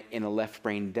 Am I in a left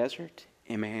brain desert?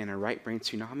 Am I in a right brain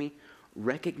tsunami?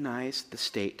 Recognize the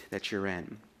state that you're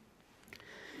in.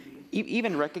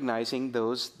 Even recognizing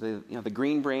the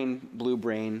green brain, blue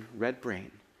brain, red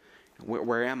brain.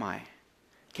 Where am I?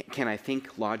 Can I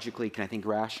think logically? Can I think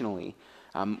rationally?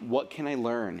 What can I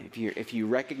learn? If you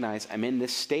recognize I'm in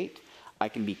this state, I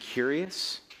can be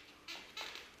curious.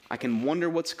 I can wonder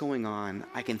what's going on.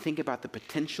 I can think about the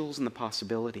potentials and the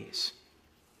possibilities.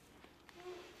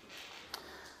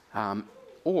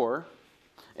 Or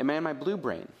am I in my blue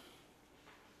brain?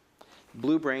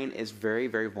 Blue brain is very,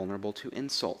 very vulnerable to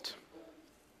insult.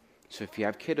 So if you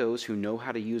have kiddos who know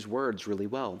how to use words really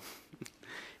well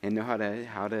and know how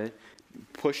to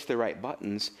push the right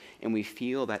buttons, and we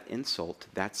feel that insult,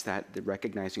 that's the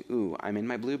recognizing, ooh, I'm in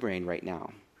my blue brain right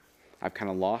now. I've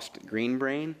kind of lost green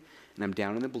brain, and I'm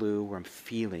down in the blue where I'm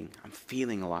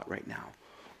feeling a lot right now.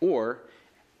 Or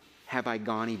have I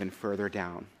gone even further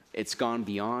down? It's gone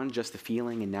beyond just the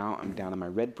feeling, and now I'm down in my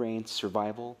red brain,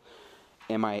 survival.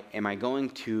 Am I going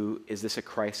to, is this a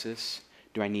crisis?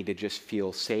 Do I need to just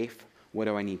feel safe? What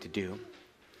do I need to do?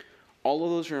 All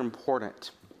of those are important.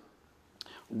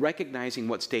 Recognizing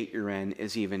what state you're in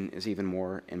is even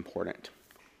more important.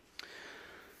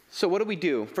 So what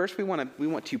do? First, we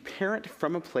want to parent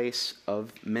from a place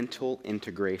of mental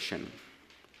integration.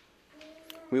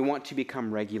 We want to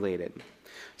become regulated.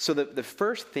 So the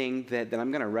first thing that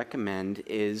I'm going to recommend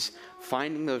is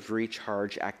finding those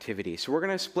recharge activities. So we're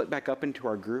going to split back up into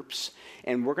our groups,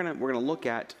 and we're going to look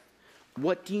at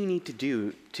what do you need to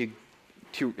do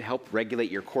to help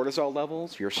regulate your cortisol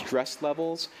levels, your stress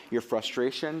levels, your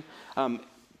frustration.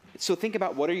 So think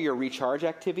about what are your recharge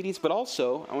activities, but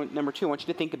also, number two, I want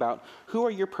you to think about who are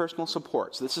your personal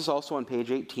supports. This is also on page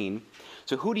 18.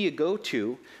 So who do you go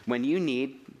to when you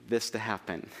need this to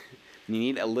happen? You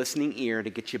need a listening ear to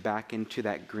get you back into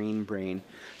that green brain.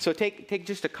 So take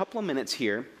just a couple of minutes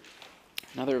here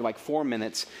another like 4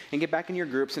 minutes, and get back in your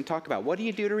groups and talk about what do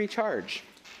you do to recharge?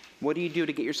 What do you do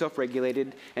to get yourself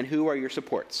regulated, and who are your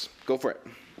supports? Go for it.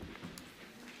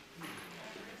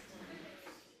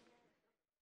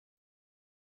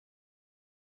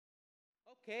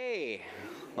 Okay,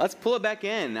 let's pull it back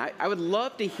in. I would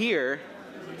love to hear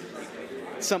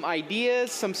some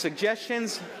ideas, some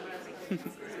suggestions.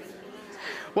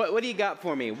 What do you got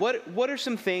for me? What are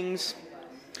some things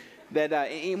that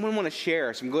anyone want to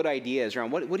share, some good ideas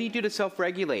around? What do you do to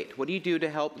self-regulate? What do you do to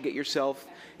help get yourself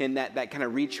in that kind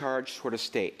of recharge sort of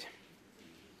state?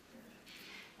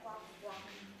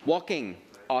 Walking.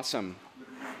 Awesome.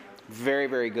 Very,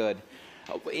 very good.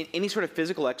 Any sort of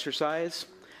physical exercise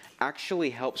actually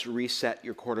helps reset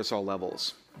your cortisol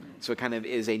levels. So it kind of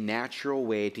is a natural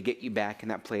way to get you back in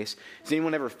that place. Has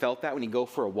anyone ever felt that when you go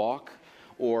for a walk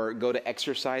or go to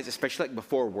exercise, especially like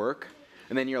before work?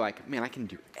 And then you're like, man, I can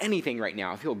do anything right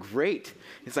now. I feel great.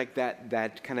 It's like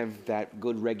that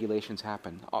good regulations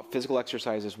happen. Physical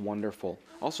exercise is wonderful.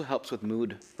 Also helps with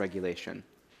mood regulation.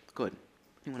 Good.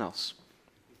 Anyone else?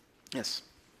 Yes.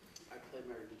 I play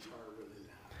my guitar really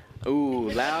loud. Ooh,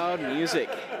 loud music.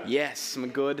 Yes, some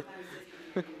good.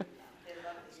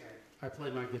 I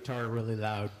play my guitar really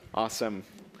loud. Awesome.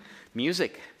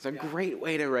 Music is a great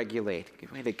way to regulate.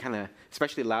 Good way to kind of,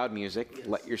 especially loud music, yes.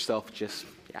 Let yourself just,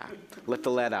 let the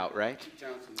lead out, right?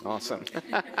 Awesome.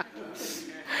 Go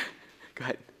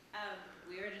ahead.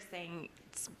 We were just saying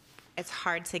it's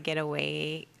hard to get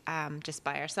away just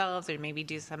by ourselves or maybe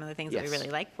do some of the things that we really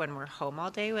like when we're home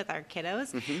all day with our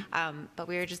kiddos. Mm-hmm. But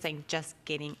we were just saying just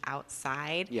getting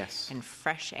outside and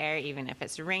fresh air, even if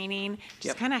it's raining,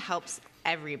 just kind of helps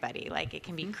everybody. Like it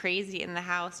can be crazy in the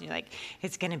house and you're like,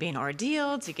 it's going to be an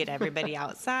ordeal to get everybody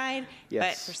outside.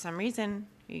 But for some reason,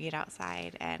 you get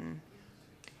outside and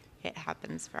it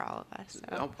happens for all of us. So.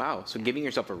 Oh, wow. So giving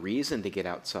yourself a reason to get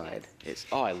outside is,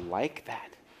 I like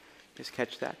that. Just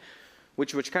catch that.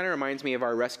 Which kind of reminds me of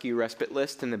our rescue respite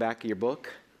list in the back of your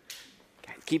book.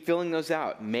 Keep filling those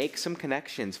out. Make some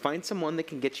connections. Find someone that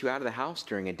can get you out of the house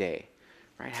during a day.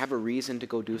 Right? Have a reason to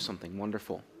go do something.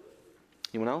 Wonderful.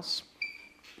 Anyone else?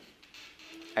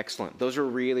 Excellent. Those are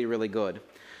really, really good.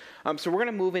 So we're going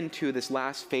to move into this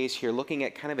last phase here, looking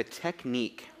at kind of a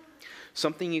technique.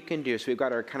 Something you can do. So we've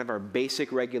got our kind of our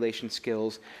basic regulation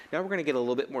skills. Now we're going to get a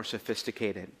little bit more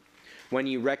sophisticated. When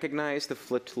you recognize the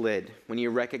flipped lid, when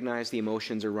you recognize the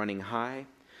emotions are running high,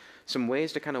 some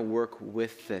ways to kind of work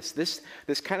with this. This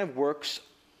kind of works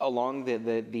along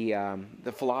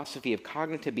the philosophy of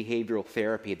cognitive behavioral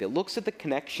therapy that looks at the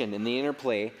connection and the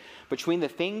interplay between the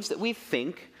things that we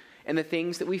think and the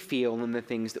things that we feel and the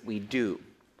things that we do.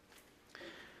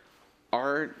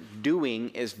 Our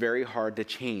doing is very hard to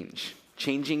change.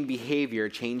 Changing behavior,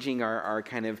 changing our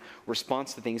kind of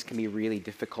response to things can be really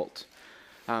difficult.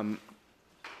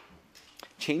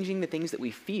 Changing the things that we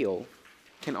feel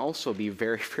can also be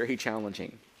very, very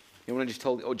challenging. You want to just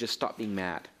tell, just stop being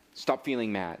mad. Stop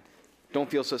feeling mad. Don't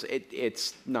feel so,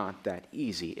 it's not that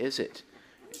easy, is it?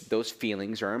 Those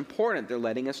feelings are important. They're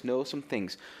letting us know some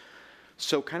things.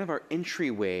 So kind of our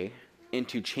entryway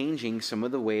into changing some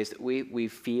of the ways that we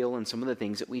feel and some of the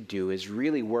things that we do is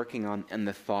really working on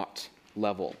the thought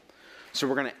level. So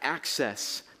we're going to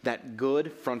access that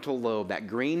good frontal lobe, that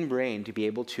green brain, to be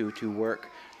able to work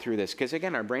through this. Because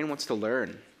again, our brain wants to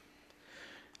learn.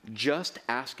 Just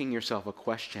asking yourself a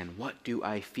question, what do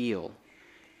I feel,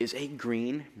 is a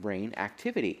green brain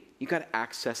activity. You've got to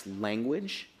access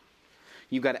language.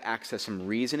 You've got to access some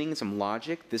reasoning, some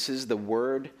logic. This is the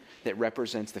word that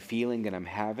represents the feeling that I'm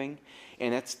having.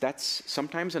 And that's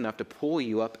sometimes enough to pull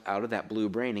you up out of that blue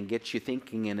brain and get you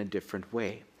thinking in a different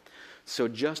way. So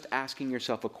just asking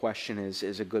yourself a question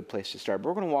is a good place to start. But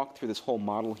we're going to walk through this whole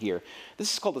model here.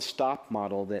 This is called the STOP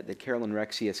model that Carolyn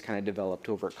Rexy has kind of developed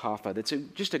over at CAFA. That's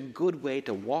just a good way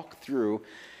to walk through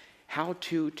how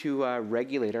to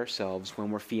regulate ourselves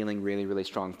when we're feeling really, really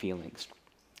strong feelings.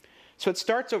 So it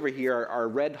starts over here. Our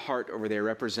red heart over there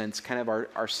represents kind of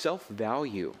our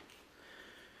self-value.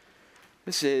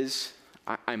 This is,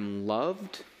 I'm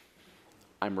loved,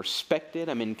 I'm respected,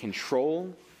 I'm in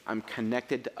control, I'm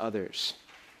connected to others.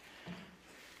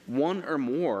 One or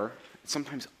more,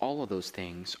 sometimes all of those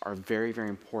things are very, very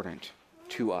important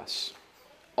to us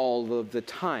all of the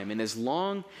time. And as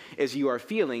long as you are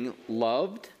feeling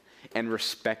loved and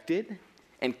respected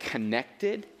and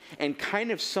connected and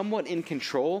kind of somewhat in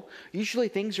control, usually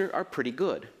things are pretty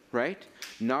good, right?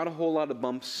 Not a whole lot of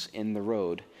bumps in the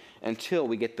road until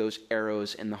we get those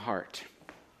arrows in the heart.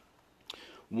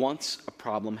 Once a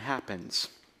problem happens,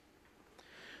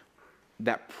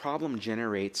 that problem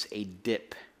generates a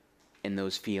dip in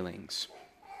those feelings.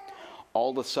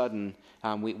 All of a sudden,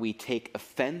 We take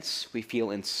offense, we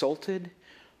feel insulted,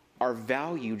 our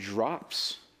value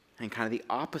drops, and kind of the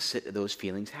opposite of those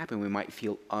feelings happen. We might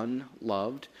feel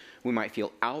unloved, we might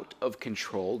feel out of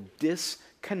control,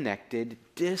 disconnected,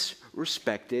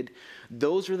 disrespected.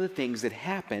 Those are the things that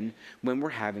happen when we're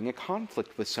having a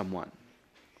conflict with someone.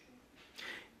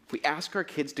 If we ask our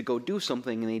kids to go do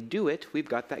something and they do it, we've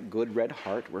got that good red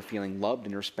heart. We're feeling loved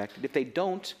and respected. If they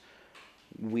don't,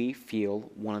 we feel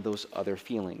one of those other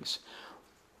feelings.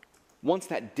 Once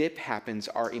that dip happens,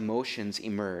 our emotions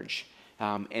emerge.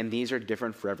 And these are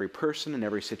different for every person and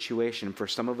every situation. For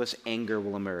some of us, anger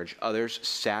will emerge. Others,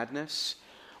 sadness,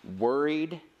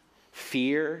 worried,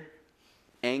 fear,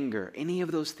 anger. Any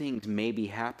of those things may be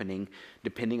happening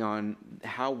depending on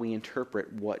how we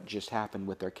interpret what just happened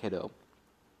with our kiddo.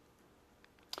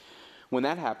 When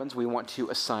that happens, we want to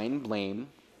assign blame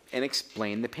and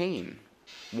explain the pain.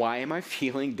 Why am I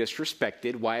feeling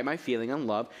disrespected? Why am I feeling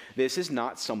unloved? This is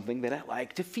not something that I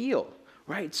like to feel,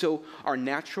 right? So our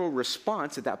natural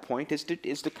response at that point is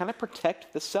to kind of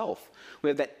protect the self. We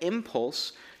have that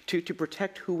impulse to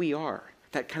protect who we are,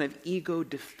 that kind of ego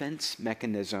defense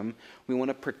mechanism. We want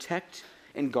to protect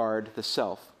and guard the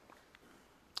self,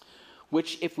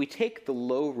 which if we take the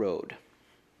low road,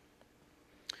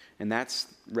 and that's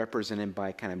represented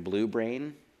by kind of blue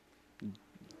brain,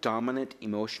 dominant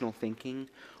emotional thinking,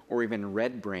 or even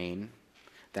red brain,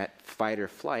 that fight or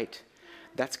flight,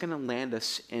 that's going to land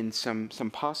us in some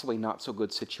possibly not so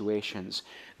good situations.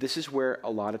 This is where a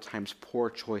lot of times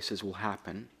poor choices will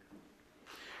happen.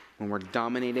 When we're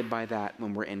dominated by that,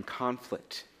 when we're in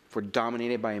conflict, if we're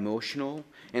dominated by emotional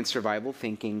and survival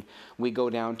thinking, we go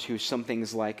down to some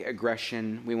things like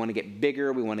aggression. We want to get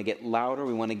bigger, we want to get louder,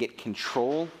 we want to get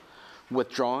control,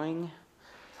 withdrawing,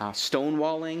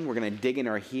 stonewalling. We're going to dig in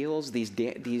our heels, these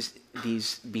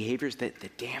behaviors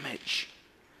that damage.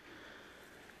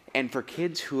 And for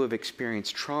kids who have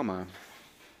experienced trauma,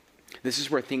 this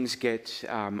is where things get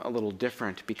a little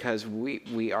different, because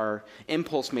our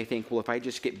impulse may think, well, if I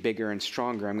just get bigger and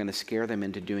stronger, I'm going to scare them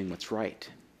into doing what's right.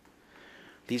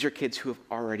 These are kids who have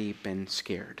already been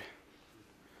scared.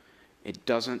 It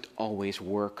doesn't always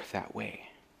work that way.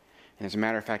 And as a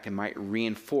matter of fact, it might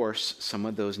reinforce some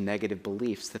of those negative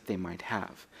beliefs that they might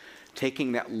have.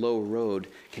 Taking that low road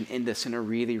can end us in a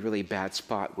really, really bad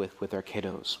spot with our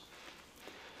kiddos.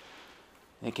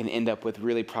 It can end up with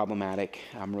really problematic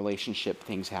relationship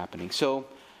things happening. So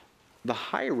the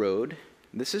high road,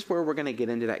 this is where we're going to get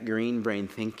into that green brain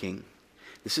thinking.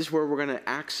 This is where we're going to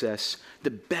access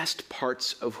the best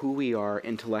parts of who we are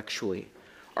intellectually.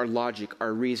 Our logic,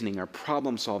 our reasoning, our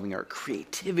problem solving, our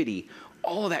creativity,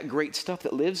 all of that great stuff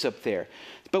that lives up there.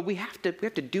 But we have to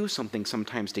do something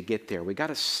sometimes to get there. We got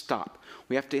to stop.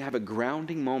 We have to have a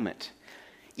grounding moment.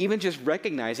 Even just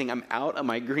recognizing I'm out of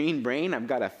my green brain, I've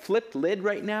got a flipped lid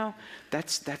right now,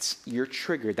 that's your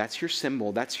trigger, that's your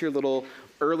symbol, that's your little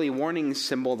early warning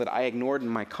symbol that I ignored in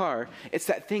my car. It's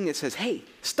that thing that says, hey,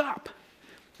 stop.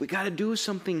 We got to do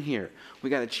something here. We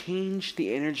got to change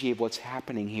the energy of what's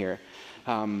happening here.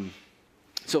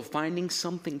 So finding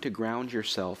something to ground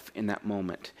yourself in that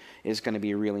moment is going to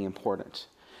be really important.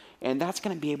 And that's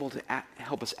going to be able to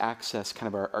help us access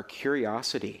kind of our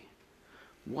curiosity.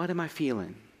 What am I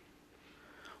feeling?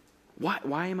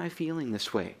 Why am I feeling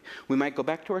this way? We might go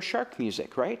back to our shark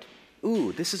music, right?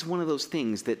 Ooh, this is one of those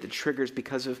things that triggers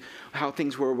because of how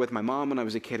things were with my mom when I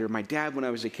was a kid, or my dad when I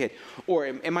was a kid. Or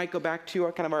it might go back to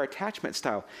our attachment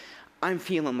style. I'm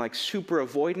feeling like super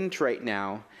avoidant right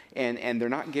now, and they're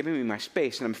not giving me my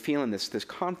space, and I'm feeling this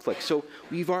conflict. So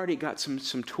we've already got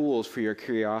some tools for your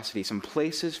curiosity, some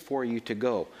places for you to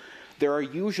go. There are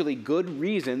usually good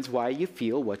reasons why you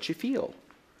feel what you feel.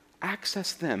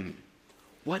 Access them.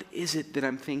 What is it that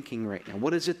I'm thinking right now?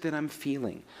 What is it that I'm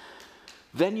feeling?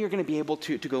 Then you're going to be able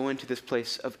to go into this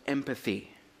place of empathy,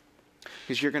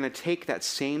 because you're going to take that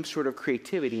same sort of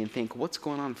creativity and think, what's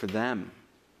going on for them?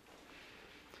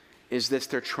 Is this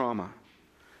their trauma?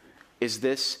 Is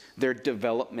this their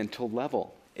developmental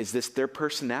level? Is this their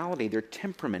personality, their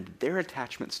temperament, their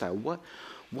attachment style?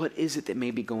 What is it that may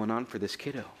be going on for this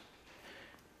kiddo?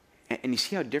 And you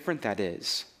see how different that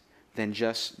is than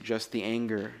just the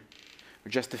anger, or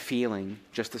just the feeling,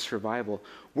 just the survival.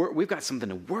 We've got something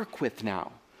to work with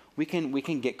now. We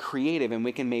can get creative, and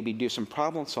we can maybe do some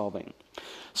problem solving.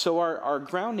 So our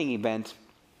grounding event,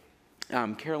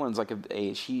 Carolyn's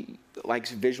she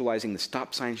likes visualizing the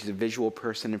stop sign. She's a visual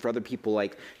person. And for other people,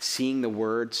 like seeing the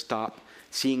word stop,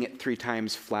 seeing it 3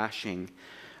 times flashing.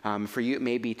 For you, it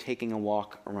may be taking a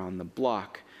walk around the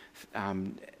block,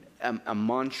 a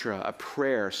mantra, a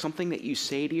prayer, something that you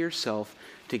say to yourself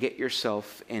to get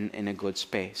yourself in a good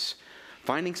space.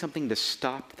 Finding something to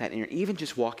stop that, even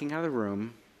just walking out of the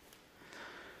room,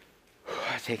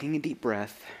 taking a deep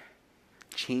breath,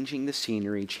 changing the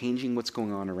scenery, changing what's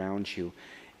going on around you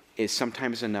is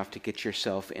sometimes enough to get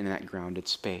yourself in that grounded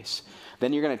space.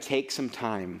 Then you're going to take some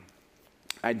time,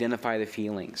 identify the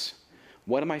feelings.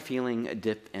 What am I feeling a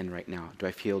dip in right now? Do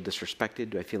I feel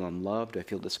disrespected? Do I feel unloved? Do I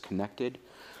feel disconnected?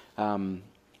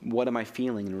 What am I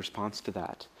feeling in response to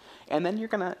that? And then you're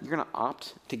gonna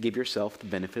opt to give yourself the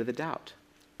benefit of the doubt.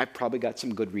 I've probably got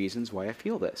some good reasons why I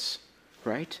feel this,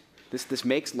 right? This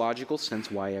makes logical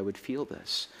sense why I would feel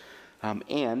this.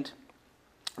 And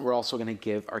we're also going to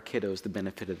give our kiddos the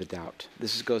benefit of the doubt.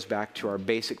 This goes back to our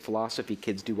basic philosophy: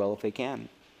 kids do well if they can.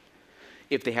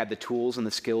 If they had the tools and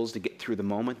the skills to get through the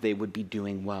moment, they would be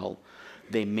doing well.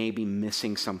 They may be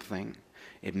missing something.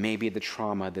 It may be the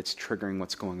trauma that's triggering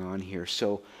what's going on here.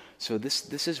 So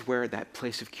this is where that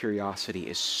place of curiosity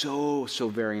is so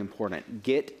very important.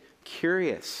 Get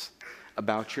curious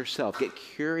about yourself. Get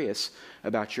curious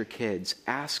about your kids.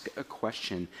 Ask a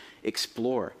question.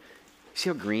 Explore. See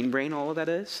how green brain all of that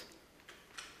is?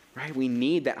 Right? We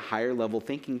need that higher level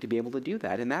thinking to be able to do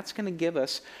that. And that's going to give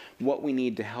us what we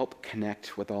need to help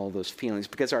connect with all of those feelings.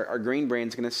 Because our green brain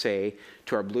is going to say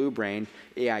to our blue brain,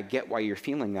 yeah, I get why you're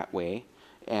feeling that way.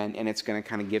 And it's going to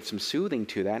kind of give some soothing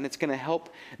to that. And it's going to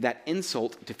help that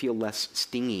insult to feel less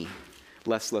stingy,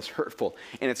 less hurtful.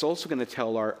 And it's also going to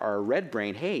tell our red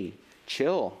brain, hey,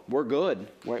 chill, we're good.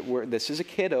 This is a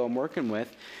kiddo I'm working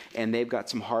with, and they've got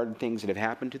some hard things that have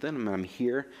happened to them, and I'm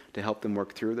here to help them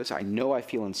work through this. I know I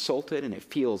feel insulted, and it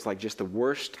feels like just the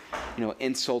worst,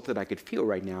 insult that I could feel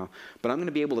right now. But I'm going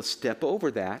to be able to step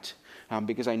over that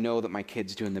because I know that my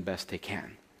kid's doing the best they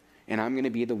can. And I'm going to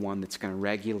be the one that's going to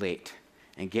regulate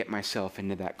and get myself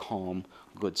into that calm,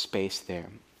 good space there.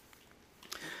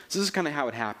 So this is kind of how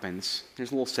it happens.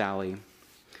 There's little Sally.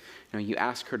 You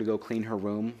ask her to go clean her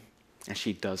room, and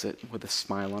she does it with a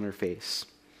smile on her face.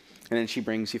 And then she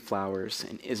brings you flowers,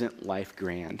 and isn't life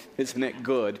grand? Isn't it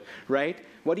good, right?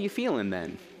 What are you feeling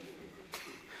then?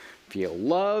 Feel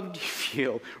loved, you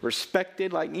feel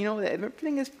respected,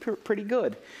 everything is pretty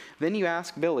good. Then you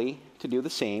ask Billy to do the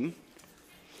same,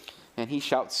 and he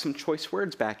shouts some choice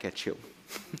words back at you,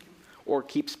 or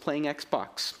keeps playing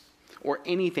Xbox, or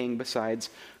anything besides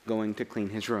going to clean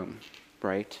his room,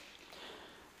 right?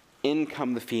 In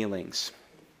come the feelings.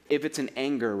 If it's an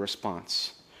anger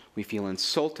response, we feel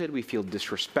insulted, we feel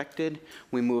disrespected,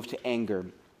 we move to anger.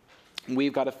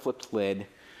 We've got a flipped lid.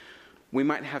 We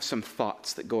might have some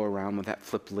thoughts that go around with that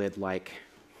flipped lid like,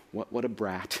 what a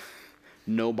brat.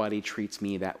 Nobody treats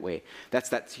me that way.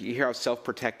 You hear how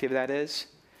self-protective that is?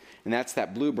 And that's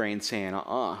that blue brain saying,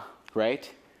 right?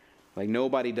 Like,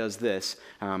 nobody does this.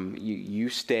 You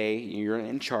stay, you're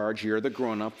in charge, you're the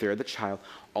grown-up, they're the child,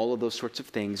 all of those sorts of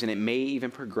things. And it may even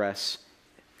progress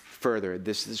further.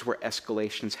 This is where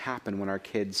escalations happen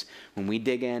when we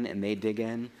dig in and they dig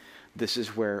in. This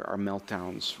is where our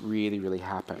meltdowns really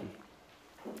happen.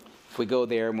 If we go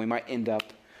there, and we might end up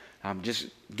just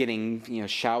getting,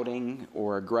 shouting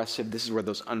or aggressive. This is where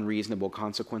those unreasonable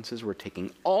consequences. We're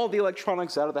taking all the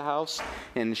electronics out of the house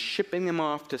and shipping them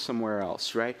off to somewhere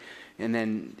else, right? And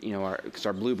then, because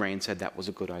our blue brain said that was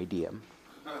a good idea,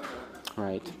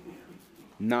 right?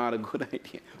 Not a good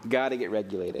idea. Got to get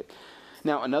regulated.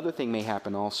 Now, another thing may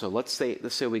happen also. Let's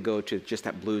say we go to just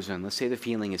that blue zone. Let's say the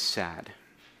feeling is sad,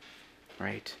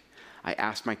 right? I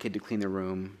asked my kid to clean the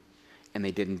room, and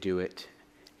they didn't do it,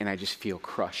 and I just feel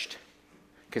crushed.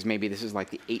 Because maybe this is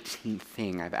like the 18th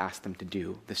thing I've asked them to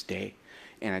do this day,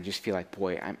 and I just feel like,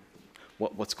 boy,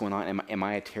 what's going on? Am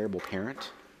I a terrible parent?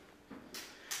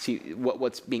 See,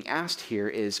 what's being asked here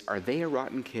is, are they a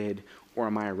rotten kid, or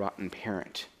am I a rotten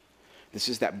parent? This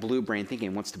is that blue brain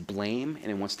thinking. It wants to blame, and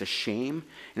it wants to shame,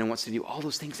 and it wants to do all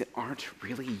those things that aren't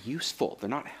really useful. They're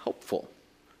not helpful,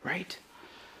 right?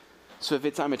 So if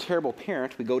it's I'm a terrible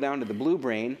parent, we go down to the blue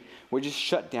brain, we're just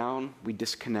shut down, we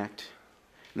disconnect.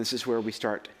 And this is where we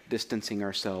start distancing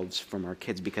ourselves from our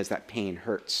kids because that pain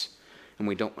hurts, and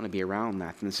we don't want to be around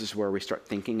that. And this is where we start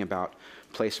thinking about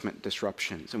placement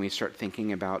disruptions, and we start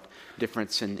thinking about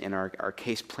difference in our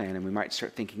case plan, and we might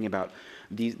start thinking about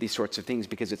these sorts of things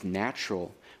because it's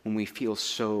natural when we feel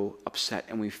so upset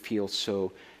and we feel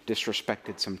so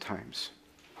disrespected sometimes.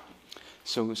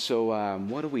 So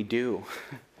what do we do?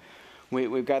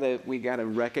 We've got to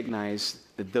recognize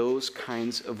that those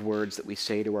kinds of words that we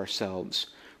say to ourselves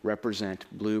represent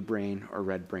blue brain or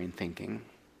red brain thinking.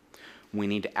 We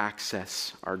need to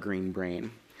access our green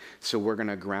brain. So we're going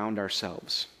to ground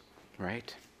ourselves,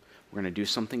 right? We're going to do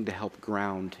something to help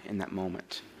ground in that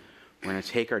moment. We're going to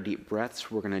take our deep breaths.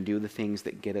 We're going to do the things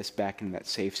that get us back in that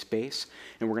safe space.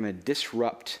 And we're going to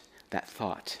disrupt that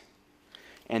thought.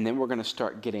 And then we're going to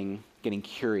start getting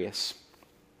curious.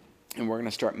 And we're going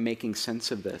to start making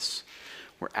sense of this.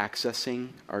 We're accessing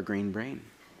our green brain.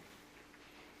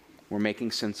 We're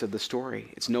making sense of the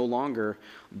story. It's no longer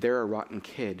they're a rotten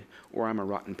kid or I'm a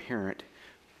rotten parent.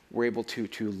 We're able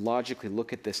to logically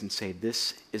look at this and say,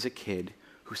 this is a kid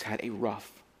who's had a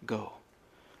rough go.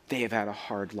 They have had a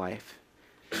hard life.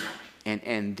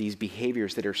 And these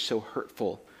behaviors that are so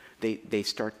hurtful, they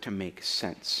start to make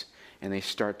sense. And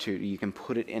you can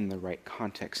put it in the right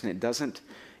context. And it doesn't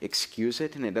excuse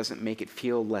it, and it doesn't make it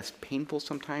feel less painful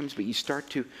sometimes, but you start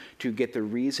to get the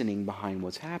reasoning behind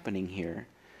what's happening here.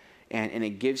 And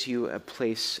it gives you a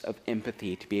place of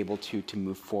empathy to be able to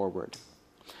move forward.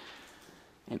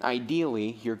 And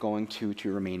ideally, you're going to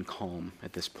remain calm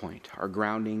at this point. Our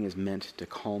grounding is meant to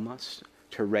calm us,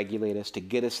 to regulate us, to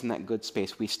get us in that good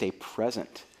space. We stay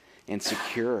present and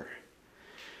secure.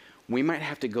 We might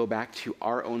have to go back to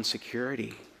our own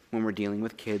security when we're dealing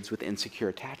with kids with insecure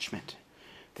attachment.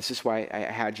 This is why I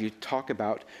had you talk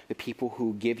about the people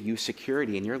who give you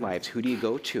security in your lives. Who do you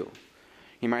go to?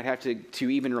 You might have to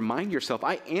even remind yourself,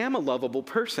 I am a lovable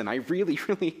person. I really,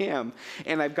 really am.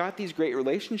 And I've got these great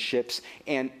relationships,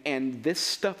 and this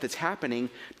stuff that's happening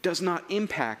does not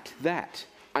impact that.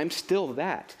 I'm still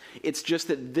that. It's just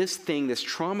that this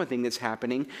trauma thing that's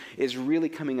happening is really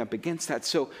coming up against that.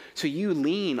 So you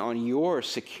lean on your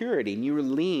security, and you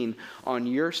lean on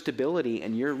your stability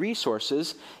and your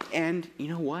resources, and you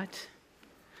know what?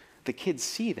 The kids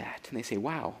see that, and they say,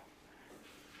 wow,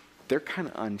 they're kind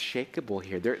of unshakable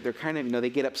here. They're kind of, they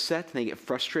get upset and they get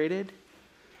frustrated,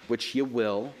 which you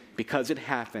will, because it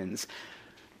happens,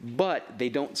 but they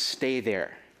don't stay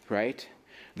there, right?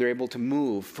 They're able to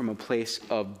move from a place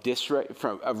of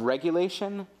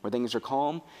regulation, where things are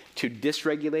calm, to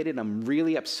dysregulated, I'm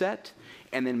really upset,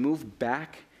 and then move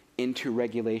back into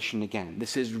regulation again.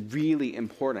 This is really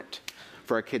important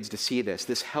for our kids to see this.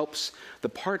 This helps the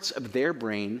parts of their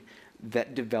brain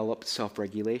that develop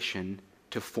self-regulation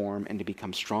to form and to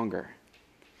become stronger.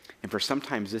 And for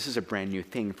sometimes this is a brand new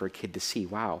thing for a kid to see.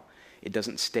 Wow, it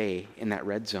doesn't stay in that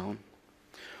red zone.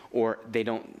 Or they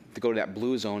don't go to that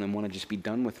blue zone and want to just be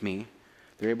done with me.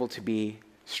 They're able to be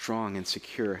strong and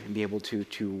secure and be able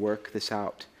to work this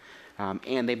out.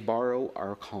 And they borrow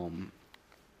our calm.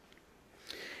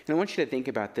 And I want you to think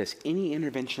about this. Any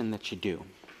intervention that you do,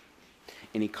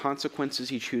 any consequences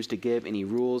you choose to give, any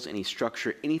rules, any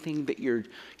structure, anything that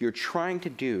you're trying to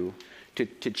do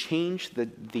to change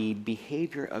the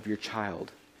behavior of your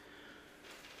child,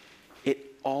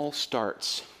 it all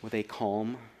starts with a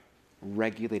calm,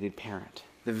 regulated parent.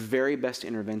 The very best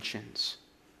interventions.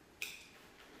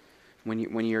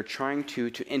 When you're trying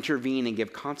to intervene and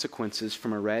give consequences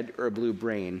from a red or a blue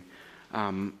brain,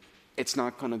 it's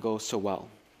not going to go so well.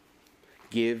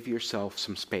 Give yourself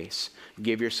some space.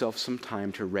 Give yourself some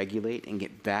time to regulate and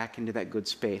get back into that good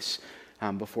space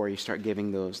before you start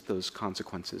giving those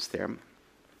consequences there.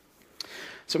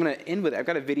 So I'm going to end with, I've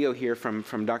got a video here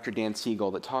from Dr. Dan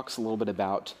Siegel that talks a little bit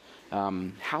about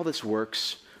how this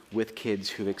works with kids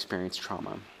who've experienced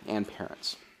trauma and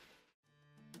parents.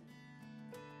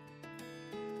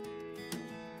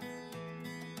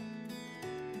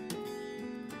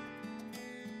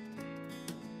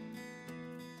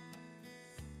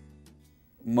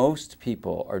 Most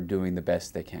people are doing the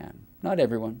best they can. Not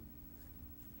everyone,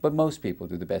 but most people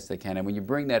do the best they can. And when you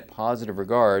bring that positive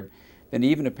regard, then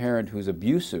even a parent who's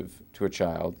abusive to a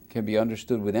child can be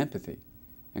understood with empathy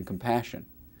and compassion.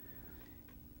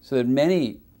 So that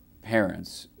many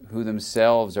parents who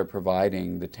themselves are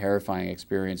providing the terrifying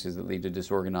experiences that lead to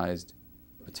disorganized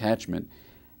attachment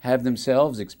have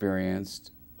themselves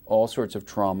experienced all sorts of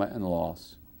trauma and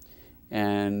loss.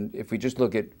 And if we just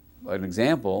look at an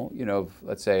example,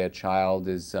 let's say a child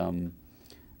is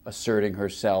asserting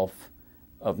herself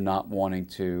of not wanting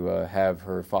to have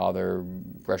her father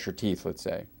brush her teeth, let's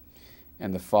say.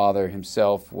 And the father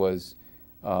himself was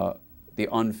the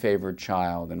unfavored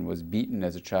child and was beaten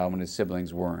as a child when his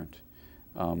siblings weren't.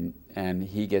 And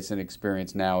he gets an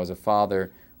experience now as a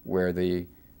father where the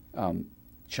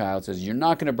child says, you're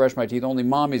not going to brush my teeth, only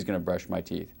mommy's going to brush my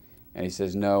teeth. And he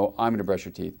says, no, I'm going to brush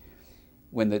your teeth.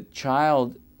 When the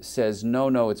child says,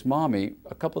 no, it's mommy,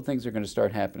 a couple of things are going to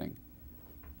start happening.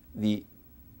 The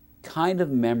kind of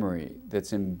memory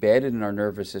that's embedded in our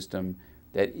nervous system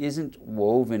that isn't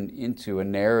woven into a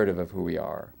narrative of who we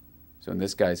are. So in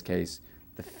this guy's case,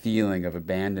 the feeling of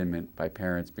abandonment by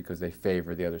parents because they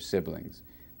favor the other siblings,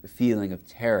 the feeling of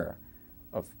terror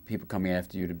of people coming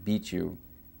after you to beat you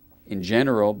in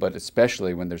general, but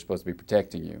especially when they're supposed to be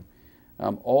protecting you.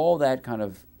 All that kind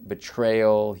of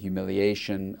betrayal,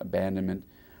 humiliation, abandonment,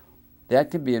 that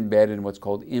can be embedded in what's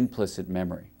called implicit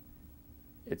memory.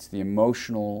 It's the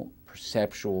emotional,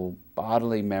 perceptual,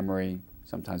 bodily memory,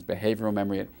 sometimes behavioral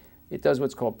memory. It does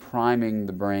what's called priming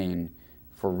the brain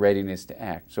for readiness to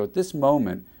act. So at this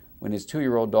moment, when his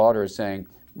 2-year-old daughter is saying,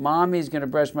 "Mommy's going to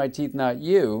brush my teeth, not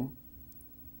you,"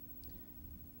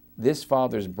 this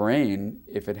father's brain,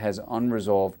 if it has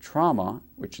unresolved trauma,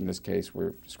 which in this case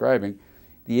we're describing,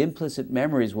 the implicit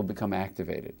memories will become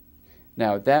activated.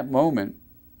 Now, at that moment,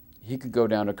 he could go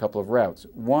down a couple of routes.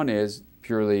 One is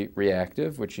purely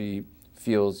reactive, which he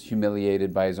feels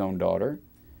humiliated by his own daughter.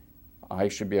 "I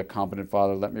should be a competent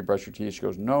father, let me brush your teeth." She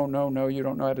goes, "No, no, no, you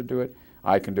don't know how to do it.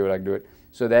 I can do it, I can do it."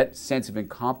 So that sense of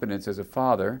incompetence as a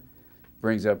father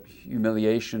brings up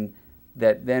humiliation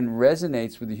that then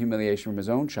resonates with the humiliation from his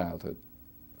own childhood.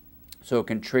 So it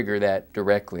can trigger that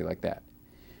directly like that.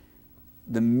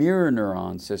 The mirror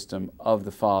neuron system of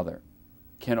the father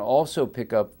can also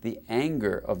pick up the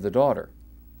anger of the daughter,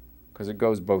 because it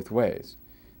goes both ways.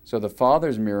 So the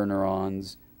father's mirror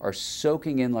neurons are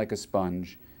soaking in like a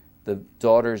sponge the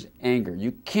daughter's anger.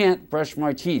 "You can't brush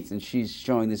my teeth," and she's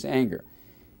showing this anger.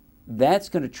 That's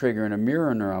going to trigger in a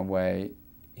mirror neuron way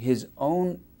his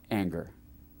own anger.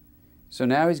 So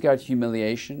now he's got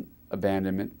humiliation,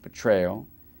 abandonment, betrayal.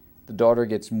 The daughter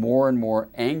gets more and more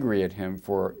angry at him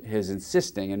for his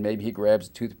insisting, and maybe he grabs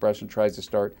a toothbrush and tries to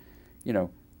start,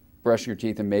 brushing her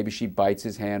teeth, and maybe she bites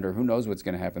his hand, or who knows what's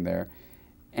going to happen there.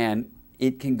 And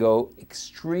it can go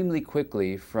extremely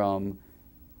quickly from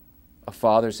a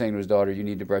father saying to his daughter, "You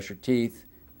need to brush your teeth,"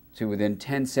 to within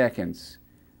 10 seconds,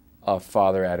 a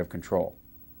father out of control.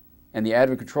 And the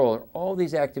out of control are all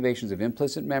these activations of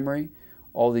implicit memory,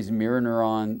 all these mirror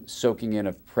neuron soaking in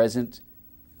of present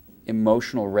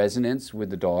emotional resonance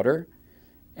with the daughter.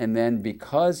 And then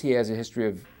because he has a history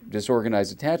of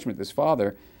disorganized attachment, this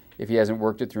father, if he hasn't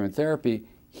worked it through in therapy,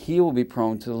 he will be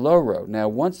prone to the low road. Now,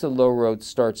 once the low road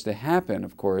starts to happen,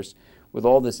 of course, with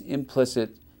all this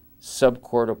implicit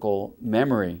subcortical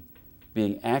memory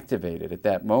being activated at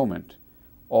that moment,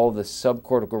 all the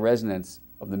subcortical resonance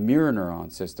of the mirror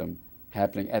neuron system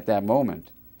happening at that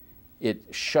moment, it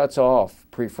shuts off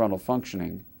prefrontal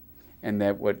functioning, and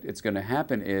that what it's going to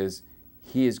happen is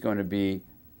he is going to be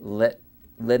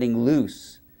letting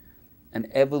loose an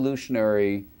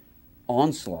evolutionary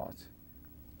onslaught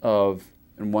of,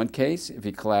 in one case, if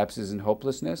he collapses in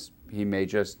hopelessness, he may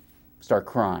just start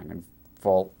crying and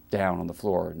fall down on the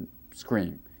floor and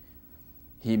scream.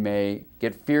 He may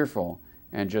get fearful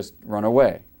and just run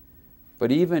away.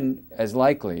 But even as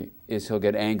likely is he'll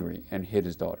get angry and hit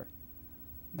his daughter.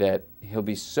 That he'll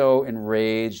be so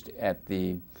enraged at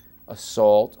the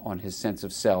assault on his sense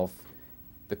of self,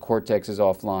 the cortex is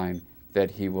offline,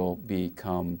 that he will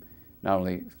become not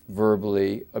only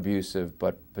verbally abusive,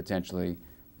 but potentially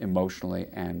emotionally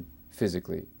and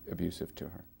physically abusive to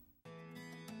her.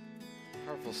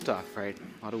 Powerful stuff, right?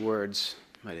 A lot of words,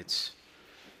 but it's,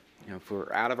 if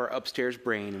we're out of our upstairs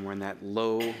brain and we're in that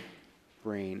low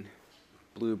brain,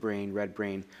 blue brain, red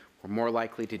brain, we're more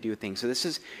likely to do things. So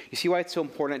you see why it's so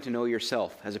important to know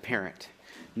yourself as a parent.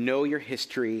 Know your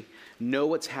history, know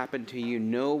what's happened to you,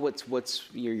 know what's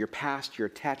your past, your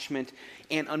attachment,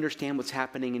 and understand what's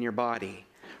happening in your body.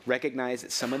 Recognize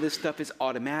that some of this stuff is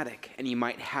automatic, and you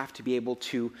might have to be able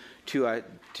to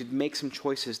make some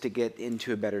choices to get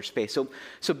into a better space.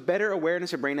 So better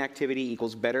awareness of brain activity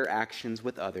equals better actions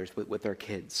with others, with our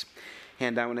kids.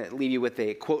 And I want to leave you with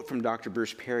a quote from Dr.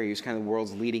 Bruce Perry, who's kind of the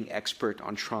world's leading expert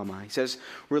on trauma. He says,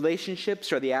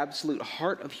 "Relationships are the absolute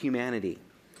heart of humanity,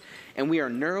 and we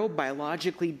are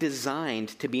neurobiologically designed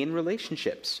to be in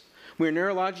relationships. We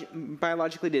are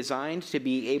biologically designed to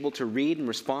be able to read and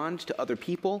respond to other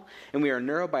people, and we are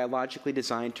neurobiologically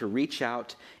designed to reach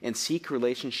out and seek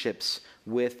relationships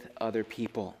with other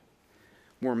people."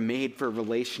 We're made for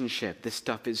relationship. This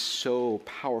stuff is so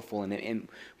powerful, and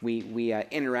we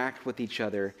interact with each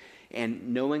other,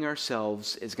 and knowing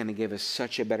ourselves is going to give us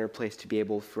such a better place to be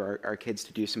able for our kids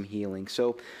to do some healing.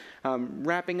 So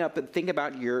wrapping up, think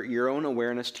about your own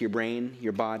awareness to your brain,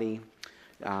 your body.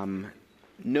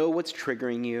 Know what's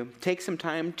triggering you. Take some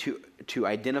time to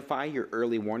identify your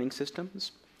early warning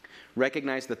systems.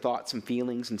 Recognize the thoughts and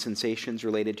feelings and sensations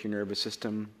related to your nervous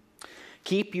system.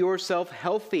 Keep yourself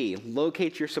healthy.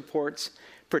 Locate your supports.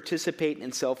 Participate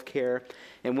in self-care.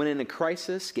 And when in a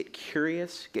crisis, get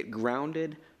curious, get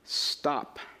grounded,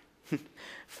 stop.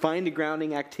 Find a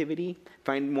grounding activity.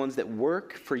 Find ones that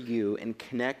work for you and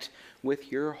connect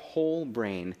with your whole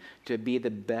brain to be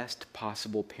the best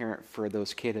possible parent for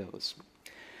those kiddos.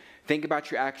 Think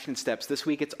about your action steps. This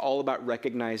week, it's all about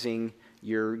recognizing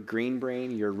your green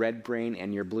brain, your red brain,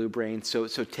 and your blue brain. So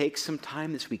take some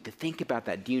time this week to think about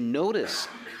that. Do you notice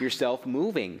yourself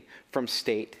moving from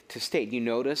state to state? Do you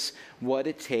notice what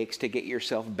it takes to get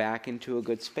yourself back into a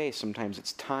good space? Sometimes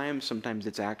it's time, sometimes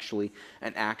it's actually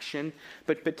an action.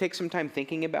 But take some time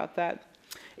thinking about that.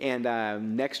 And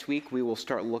next week we will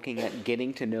start looking at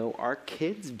getting to know our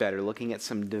kids better, looking at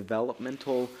some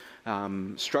developmental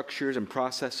structures and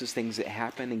processes, things that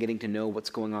happen, and getting to know what's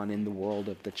going on in the world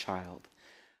of the child.